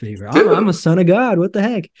expect the favor. I'm a dude, son of God. What the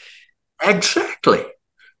heck? exactly.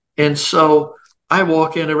 And so I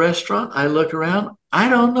walk in a restaurant, I look around, I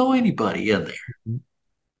don't know anybody in there.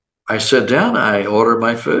 I sit down, I order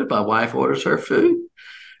my food, my wife orders her food,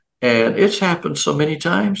 and it's happened so many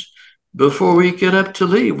times. Before we get up to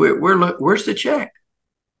leave, where's the check?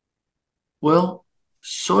 Well,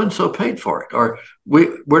 so and so paid for it, or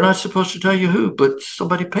we're not supposed to tell you who, but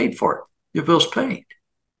somebody paid for it. Your bill's paid.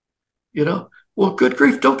 You know, well, good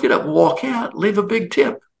grief, don't get up and walk out. Leave a big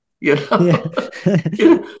tip. You Yeah.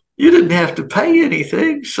 know, you didn't have to pay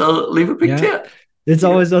anything, so leave a big Yeah. tip. It's You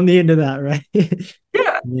know, always on the end of that, right? yeah,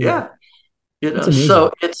 Yeah. yeah. You That's know,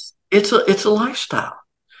 so amazing. it's a lifestyle.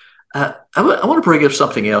 I want to bring up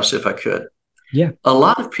something else if I could. Yeah. A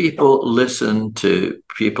lot of people listen to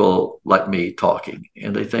people like me talking,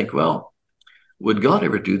 and they think, well, would God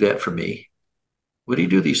ever do that for me? Would he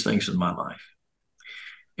do these things in my life?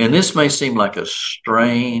 And this may seem like a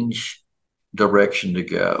strange direction to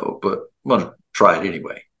go, but I'm going to try it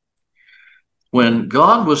anyway. When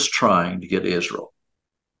God was trying to get Israel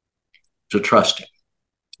to trust him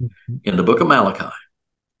Mhm. in the book of Malachi,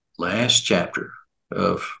 last chapter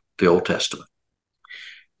of the Old Testament,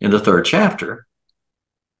 in the third chapter,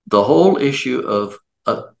 the whole issue of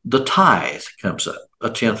the tithe comes up, a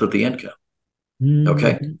tenth of the income.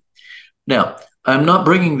 Okay. Mhm. Now, I'm not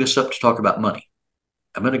bringing this up to talk about money.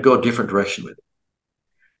 I'm going to go a different direction with it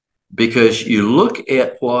because you look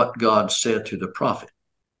at what God said to the prophet,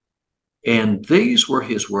 and these were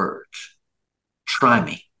his words: try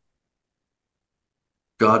me.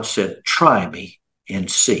 God said, try me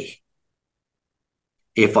and see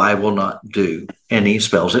if I will not do. And he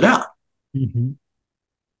spells it out. Mhm.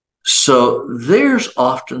 So there's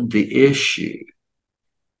often the issue.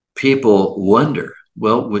 People wonder,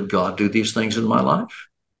 well, would God do these things in my life?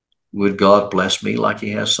 Would God bless me like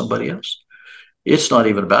he has somebody else? It's not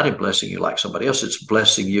even about him blessing you like somebody else. It's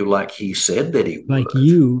blessing you like he said that he Like would.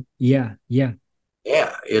 you. Yeah. Yeah.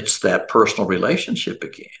 Yeah, it's that personal relationship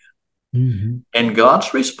again. Mhm. And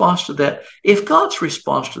God's response to that, if God's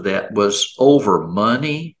response to that was over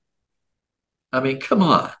money, I mean, come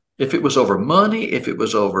on. If it was over money, if it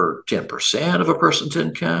was over 10% of a person's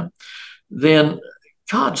income, then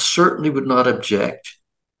God certainly would not object.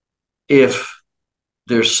 If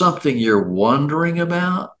there's something you're wondering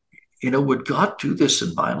about, would God do this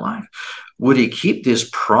in my life? Would he keep this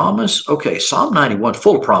promise? Okay, Psalm 91,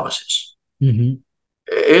 full of promises. Mhm.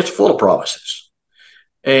 It's full of promises.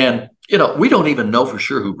 And, we don't even know for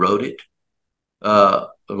sure who wrote it. A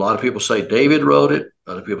lot of people say David wrote it.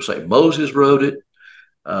 Other people say Moses wrote it.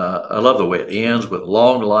 I love the way it ends with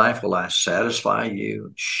long life will I satisfy you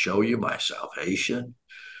and show you my salvation.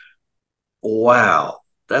 Wow.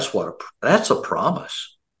 That's a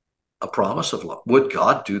promise of love. Would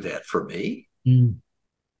God do that for me? Mm.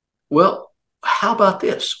 Well, how about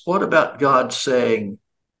this? What about God saying,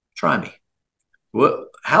 try me?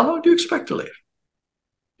 How long do you expect to live?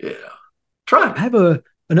 Yeah. Try I me. have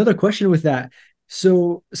another question with that.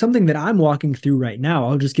 So something that I'm walking through right now,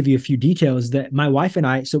 I'll just give you a few details that my wife and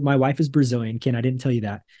I, so my wife is Brazilian, Ken, I didn't tell you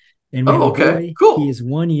that. And we have Oh, a okay. boy, he Cool. is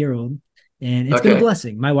 1 year old, and it's been a Okay.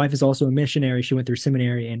 blessing. My wife is also a missionary. She went through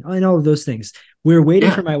seminary and all of those things. We're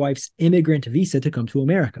waiting for Yeah. my wife's immigrant visa to come to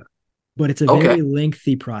America, but it's a Okay. very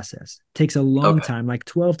lengthy process. It takes a long Okay. time, like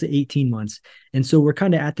 12 to 18 months. And so we're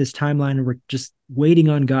kind of at this timeline and we're just waiting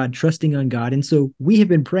on God, trusting on God. And so we have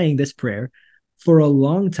been praying this prayer for a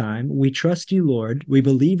long time. We trust you, Lord. We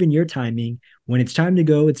believe in your timing. When it's time to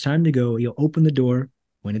go, it's time to go. You'll open the door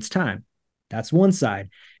when it's time. That's one side.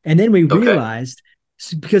 And then we Okay. realized,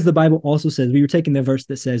 because the Bible also says, we were taking the verse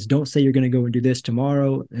that says, don't say you're going to go and do this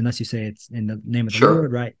tomorrow unless you say it's in the name of the Sure.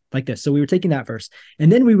 Lord, right? Like this. So we were taking that verse.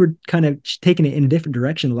 And then we were kind of taking it in a different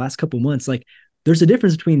direction the last couple of months. Like there's a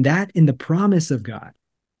difference between that and the promise of God.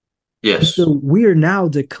 And Yes. so we are now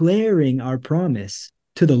declaring our promise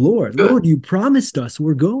to the Lord. Good. Lord, you promised us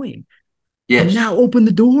we're going. And Yes. now open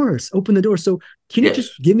the doors. Open the doors. So can you Yes.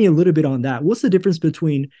 just give me a little bit on that? What's the difference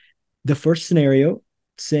between the first scenario,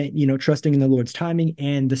 saying, trusting in the Lord's timing,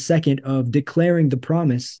 and the second of declaring the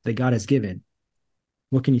promise that God has given?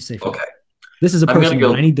 What can you say for that? Okay. This is a I'm going to personal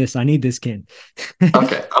one. I go. need this. I need this, Ken.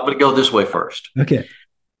 Okay. I'm going to go this way first. Okay.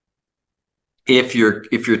 If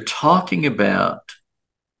you're talking about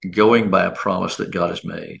going by a promise that God has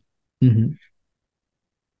made, Mhm.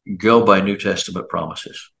 go by New Testament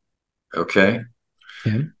promises. Okay.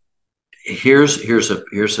 Okay. Here's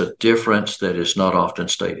a difference that is not often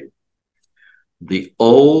stated. The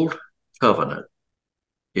old covenant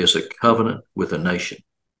is a covenant with a nation.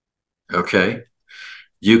 Okay?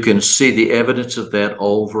 You can see the evidence of that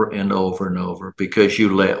over and over and over because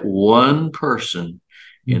you let one person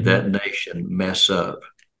in that nation mess up,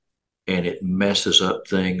 and it messes up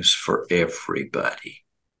things for everybody.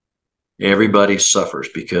 Everybody suffers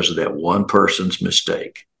because of that one person's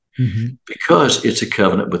mistake, because it's a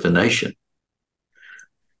covenant with a nation.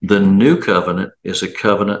 The new covenant is a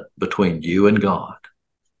covenant between you and God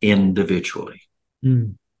individually.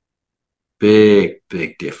 Big,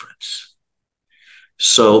 big difference.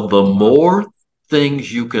 So the more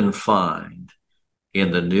things you can find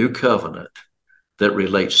in the new covenant that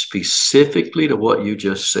relate specifically to what you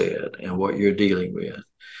just said and what you're dealing with,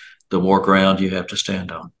 the more ground you have to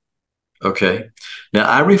stand on. Okay. Now,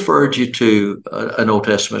 I referred you to an Old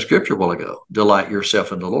Testament scripture a while ago. Delight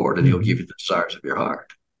yourself in the Lord, and he'll give you the desires of your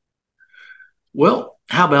heart. Well,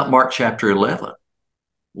 how about Mark chapter 11?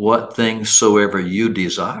 What things soever you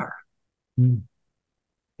desire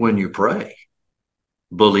when you pray,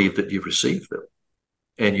 believe that you receive them,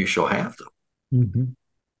 and you shall have them.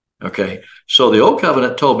 Okay. So the old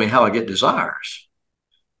covenant told me how I get desires,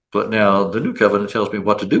 but now the new covenant tells me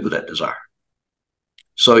what to do with that desire.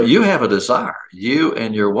 So you have a desire, you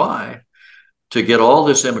and your wife, to get all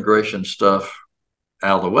this immigration stuff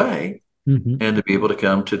out of the way and to be able to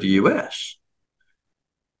come to the U.S.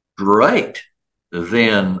 Great.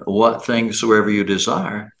 Then what things soever you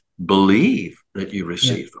desire, believe that you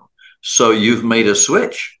receive them. So you've made a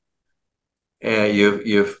switch.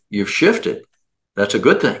 You've shifted. That's a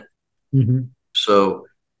good thing. So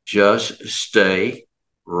just stay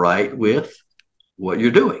right with what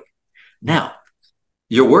you're doing. Now,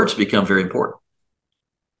 your words become very important.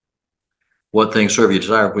 What things soever you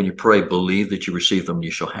desire, when you pray, believe that you receive them,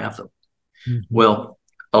 you shall have them. Well,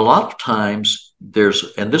 a lot of times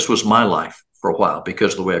and this was my life for a while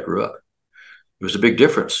because of the way I grew up. There was a big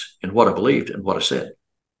difference in what I believed and what I said.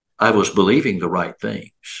 I was believing the right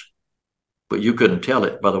things, but you couldn't tell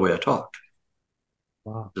it by the way I talked.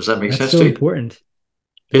 Wow. Does that make sense so to you? Important.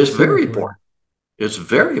 It's very important. It's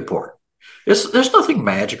very important. There's nothing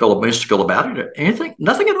magical or mystical about it or anything,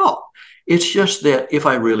 nothing at all. It's just that if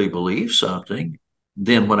I really believe something,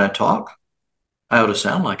 then when I talk, I ought to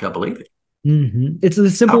sound like I believe it. It's a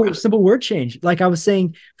simple word change. Like I was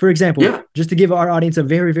saying, for example, just to give our audience a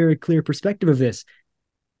very, very clear perspective of this.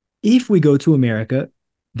 If we go to America,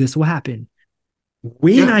 this will happen.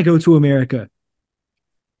 When I go to America,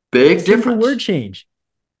 big difference. Word change.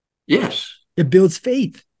 Yes. It builds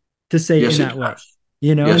faith to say it in that way.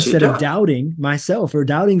 Instead of doubting myself or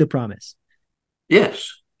doubting the promise.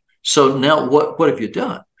 Yes. So now what have you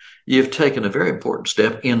done? You've taken a very important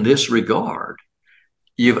step in this regard.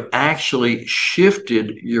 You've actually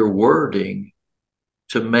shifted your wording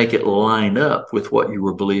to make it line up with what you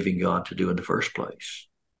were believing God to do in the first place.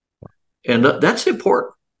 And that's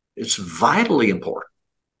important. It's vitally important.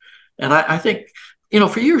 And I think,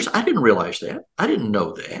 for years, I didn't realize that. I didn't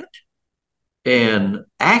know that. And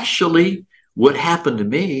actually, what happened to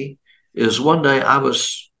me is one day I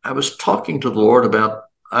was talking to the Lord about,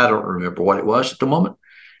 I don't remember what it was at the moment.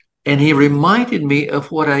 And he reminded me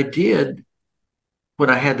of what I did when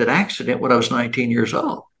I had that accident when I was 19 years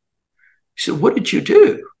old. He said, "What did you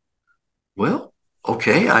do?" Well,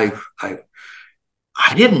 okay, I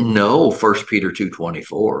didn't know 1 Peter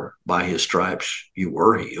 2:24, by his stripes you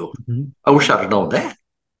were healed. I wish I'd have known that.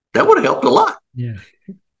 That would have helped a lot. Yeah.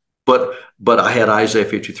 But I had Isaiah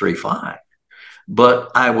 53:5.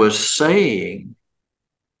 But I was saying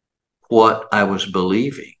what I was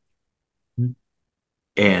believing.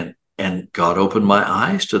 And God opened my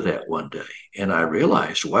eyes to that one day. And I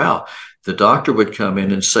realized, wow, the doctor would come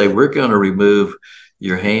in and say, "We're going to remove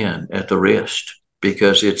your hand at the wrist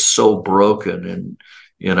because it's so broken and,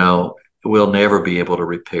 we'll never be able to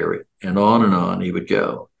repair it." And on he would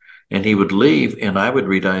go. And he would leave, and I would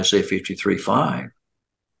read Isaiah 53:5.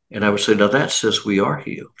 And I would say, "Now that says we are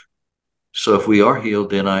healed. So if we are healed,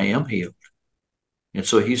 then I am healed. And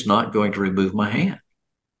so he's not going to remove my hand."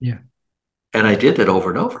 Yeah. And I did that over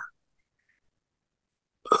and over.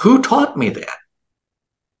 Who taught me that?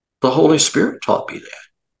 The Holy Spirit taught me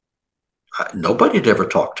that. Nobody had ever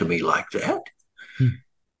talked to me like that.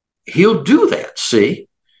 He'll do that, see?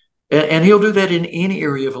 And he'll do that in any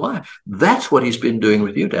area of life. That's what he's been doing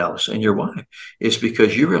with you, Dallas, and your wife. It's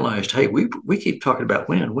because you realized, hey, we keep talking about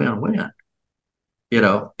when.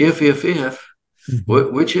 If.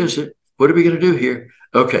 Which is it? What are we going to do here?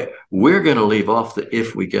 Okay, we're going to leave off the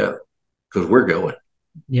if we go, because we're going.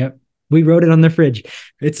 Yep. We wrote it on the fridge.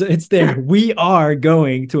 It's there. We are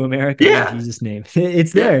going to America in Jesus' name.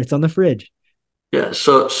 It's there. It's on the fridge. Yeah.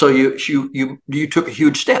 So you took a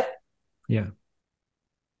huge step Yeah.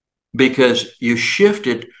 because you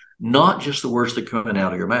shifted not just the words that come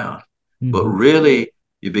out of your mouth, but Mm-hmm. really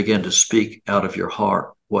you begin to speak out of your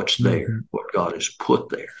heart what's Mm-hmm. there, what God has put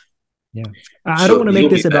there. Yeah. I don't So want to make you'll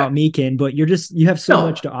be this about back. me, Ken, but you have so No,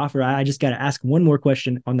 much to offer. I just got to ask one more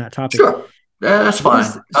question on that topic. sure. That's What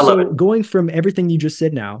is, fine. I love so it. going from everything you just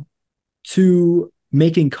said now to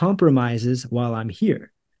making compromises while I'm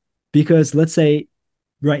here? Because let's say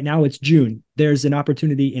right now it's June, there's an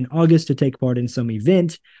opportunity in August to take part in some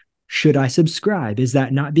event. Should I subscribe? Is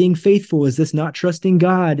that not being faithful? Is this not trusting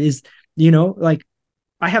God? Like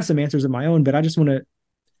I have some answers of my own, but I just want to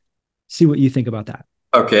see what you think about that.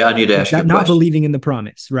 Okay, I need to Is ask you that a not question. believing in the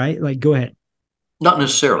promise, right? Like, go ahead. Not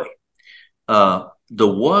necessarily. The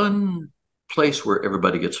one place where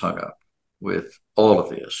everybody gets hung up with all of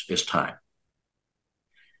this is time.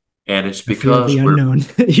 And it's The fear of the because unknown.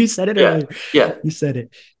 You said it yeah, earlier. yeah, You said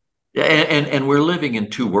it. yeah, and we're living in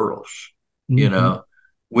two worlds. You Mm-hmm. know,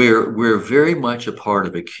 we're very much a part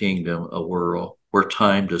of a kingdom, a world where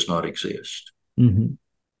time does not exist, Mm-hmm.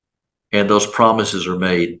 and those promises are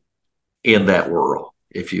made in that world,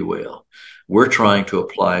 if you will. We're trying to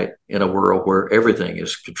apply it in a world where everything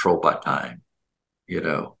is controlled by time. You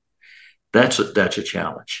know, that's a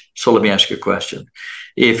challenge. So let me ask you a question.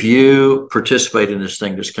 If you participate in this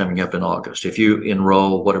thing that's coming up in August, if you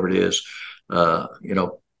enroll, whatever it is,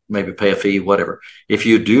 maybe pay a fee, whatever. If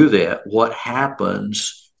you do that, what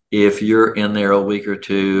happens if you're in there a week or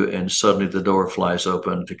two and suddenly the door flies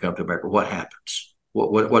open to come to America? What happens?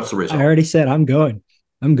 What's the I result? already said I'm going.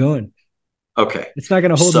 I'm going. Okay. It's not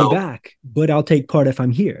going to hold me So back, but I'll take part if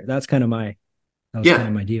I'm here. That was kind yeah,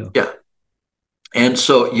 of my deal. yeah. And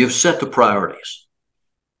so you've set the priorities.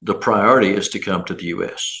 The priority is to come to the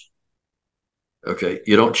US. Okay.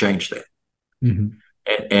 You don't change that.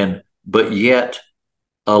 Mm-hmm. But yet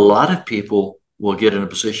a lot of people will get in a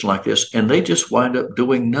position like this and they just wind up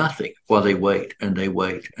doing nothing while they wait and they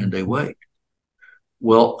wait and they Mm-hmm. wait.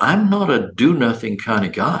 Well, I'm not a do nothing kind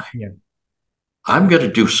of guy. Yeah. I'm going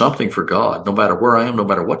to do something for God, no matter where I am, no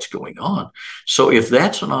matter what's going on. So if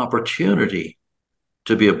that's an opportunity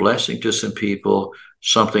to be a blessing to some people,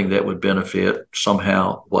 something that would benefit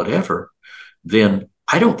somehow, whatever, then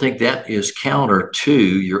I don't think that is counter to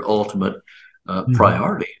your ultimate Mm-hmm.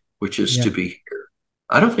 priority, which is Yeah. to be here.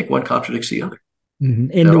 I don't think one contradicts the other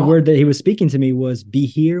Mm-hmm. And at the all. word that he was speaking to me was be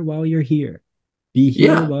here while you're here. Be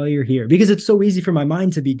here Yeah, while you're here. Because it's so easy for my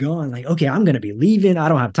mind to be gone. Like, okay, I'm going to be leaving. I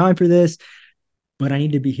don't have time for this, but I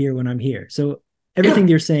need to be here when I'm here. So yeah, everything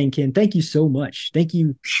you're saying, Ken, thank you so much. Thank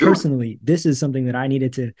you sure. personally. This is something that I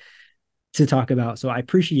needed to talk about. So I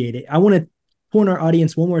appreciate it. I want to point our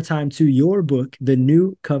audience one more time to your book, The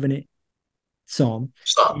New Covenant Psalm.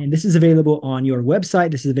 Stop. And this is available on your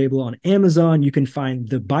website. This is available on Amazon. You can find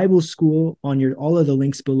the Bible School on all of the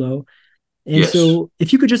links below. And Yes. so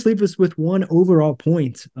if you could just leave us with one overall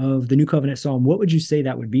point of the New Covenant Psalm, what would you say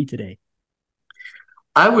that would be today?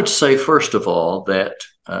 I would say, first of all, that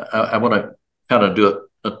I want to kind of do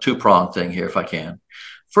a two-pronged thing here, if I can.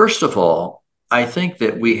 First of all, I think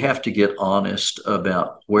that we have to get honest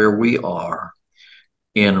about where we are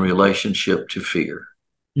in relationship to fear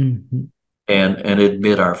Mm-hmm. and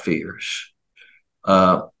admit our fears.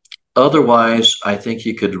 Uh, Otherwise, I think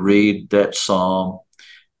you could read that psalm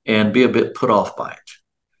and be a bit put off by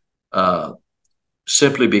it,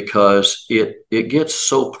 simply because it gets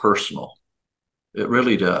so personal. It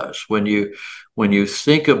really does. When you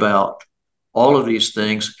think about all of these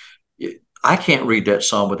things, I can't read that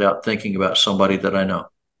psalm without thinking about somebody that I know,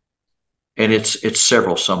 and it's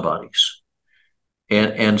several somebodies.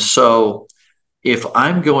 And so if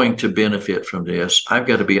I'm going to benefit from this, I've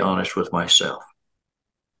got to be honest with myself,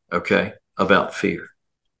 okay, about fear.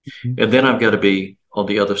 And then I've got to be on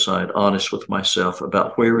the other side honest with myself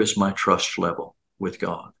about where is my trust level with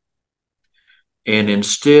God. And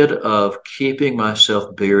instead of keeping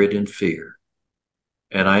myself buried in fear,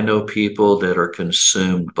 and I know people that are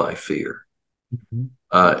consumed by fear.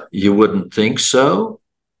 Mm-hmm. You wouldn't think so.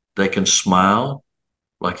 They can smile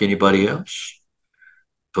like anybody else.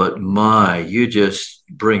 But you just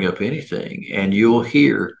bring up anything and you'll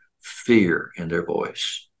hear fear in their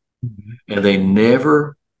voice. Mm-hmm. And they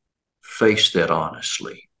never face that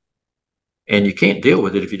honestly. And you can't deal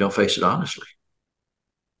with it if you don't face it honestly.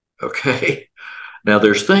 Okay. Now,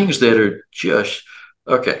 there's things that are just,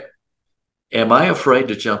 okay. Am I afraid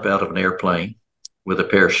to jump out of an airplane with a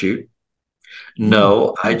parachute?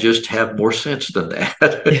 No, I just have more sense than that.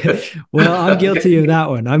 Well, I'm guilty of Okay. that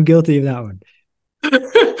one. I'm guilty of that one.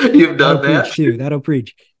 You've That'll done preach that? too. That'll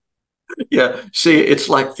preach. Yeah. See, it's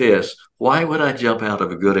like this. Why would I jump out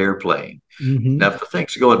of a good airplane? Mm-hmm. Now, if the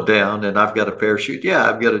thing's going down and I've got a parachute, yeah,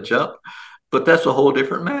 I've got to jump, but that's a whole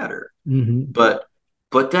different matter. Mm-hmm.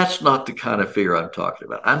 But that's not the kind of fear I'm talking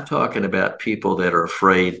about. I'm talking about people that are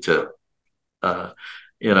afraid to,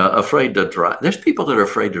 afraid to drive. There's people that are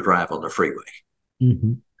afraid to drive on the freeway.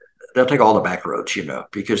 Mm-hmm. They'll take all the back roads,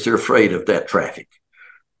 because they're afraid of that traffic.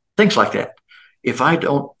 Things like that. If I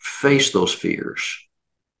don't face those fears,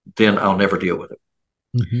 then I'll never deal with them.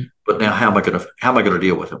 Mm-hmm. But now, how am I going to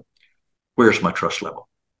deal with them? Where's my trust level?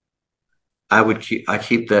 I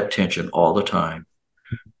keep that tension all the time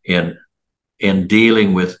in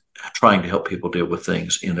dealing with trying to help people deal with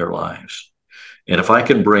things in their lives. And if I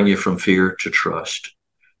can bring you from fear to trust,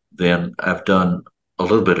 then I've done a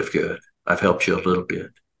little bit of good. I've helped you a little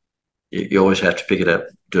bit. You always have to pick it up,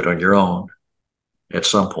 do it on your own at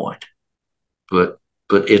some point. But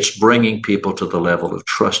it's bringing people to the level of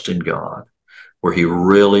trust in God, where he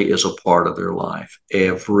really is a part of their life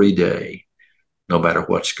every day, no matter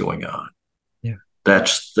what's going on. Yeah.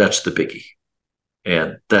 That's the biggie.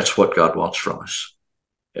 And that's what God wants from us.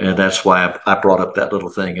 And that's why I brought up that little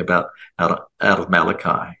thing about out of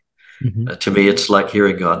Malachi. Mm-hmm. To me, it's like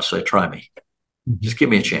hearing God say, try me. Mm-hmm. Just give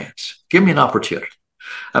me a chance. Give me an opportunity.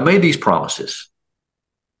 I made these promises.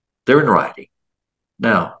 They're in writing.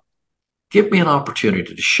 Now, give me an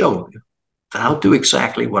opportunity to show you that I'll do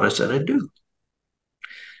exactly what I said I'd do.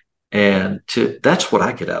 And that's what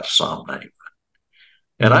I get out of Psalm 91.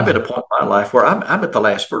 And I'm at a point in my life where I'm at the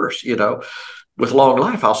last verse, with long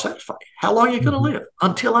life, I'll satisfy you. How long are you going to live?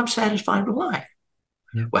 Until I'm satisfied with life.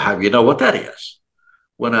 Yeah. Well, how do you know what that is?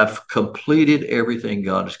 When I've completed everything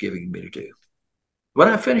God is giving me to do. When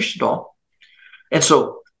I've finished it all. And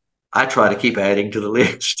so I try to keep adding to the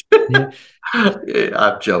list. Yeah.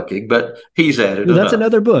 I'm joking, but he's added well, enough. That's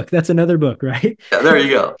another book. That's another book, right? Yeah, there you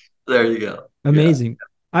go. There you go. Amazing.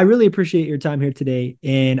 Yeah. I really appreciate your time here today.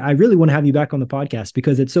 And I really want to have you back on the podcast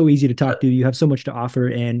because it's so easy to talk to. You have so much to offer.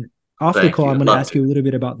 And off the call, I'm going to ask you a little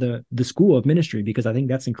bit about the School of Ministry, because I think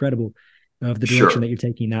that's incredible of the direction that you're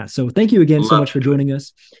taking that. So thank you again so much for joining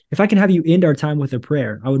us. If I can have you end our time with a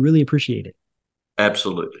prayer, I would really appreciate it.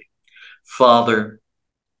 Absolutely. Father,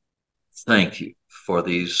 thank you for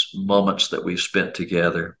these moments that we've spent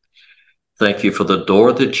together. Thank you for the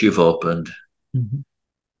door that you've opened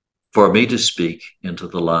for me to speak into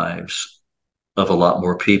the lives of a lot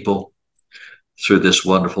more people through this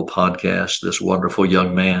wonderful podcast, this wonderful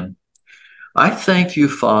young man. I thank you,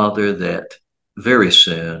 Father, that very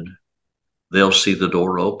soon they'll see the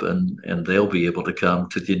door open and they'll be able to come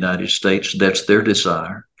to the United States. That's their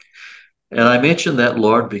desire. And I mention that,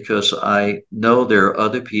 Lord, because I know there are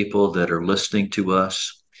other people that are listening to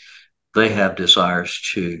us. They have desires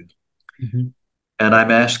too. Mm-hmm. And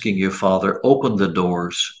I'm asking you, Father, open the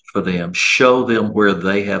doors for them. Show them where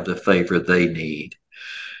they have the favor they need.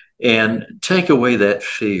 And take away that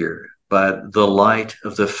fear by the light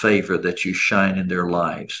of the favor that you shine in their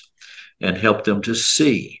lives. And help them to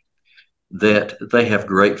see that they have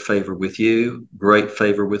great favor with you, great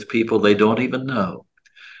favor with people they don't even know.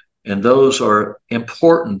 And those are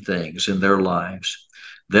important things in their lives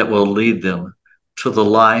that will lead them to the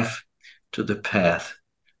life, to the path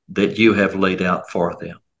that you have laid out for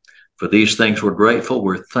them. For these things we're grateful,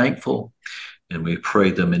 we're thankful, and we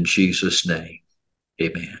pray them in Jesus' name.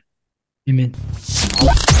 Amen. Amen.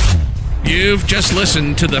 You've just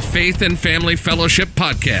listened to the Faith and Family Fellowship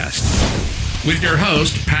Podcast with your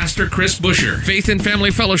host, Pastor Chris Busher. Faith and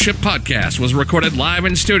Family Fellowship Podcast was recorded live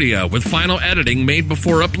in studio with final editing made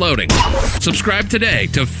before uploading. Subscribe today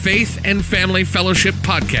to Faith and Family Fellowship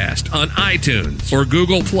Podcast on iTunes or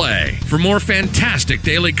Google Play. For more fantastic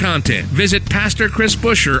daily content, visit Pastor Chris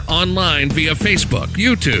Busher online via Facebook,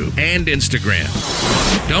 YouTube, and Instagram.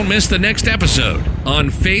 Don't miss the next episode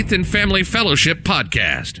on Faith and Family Fellowship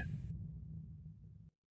Podcast.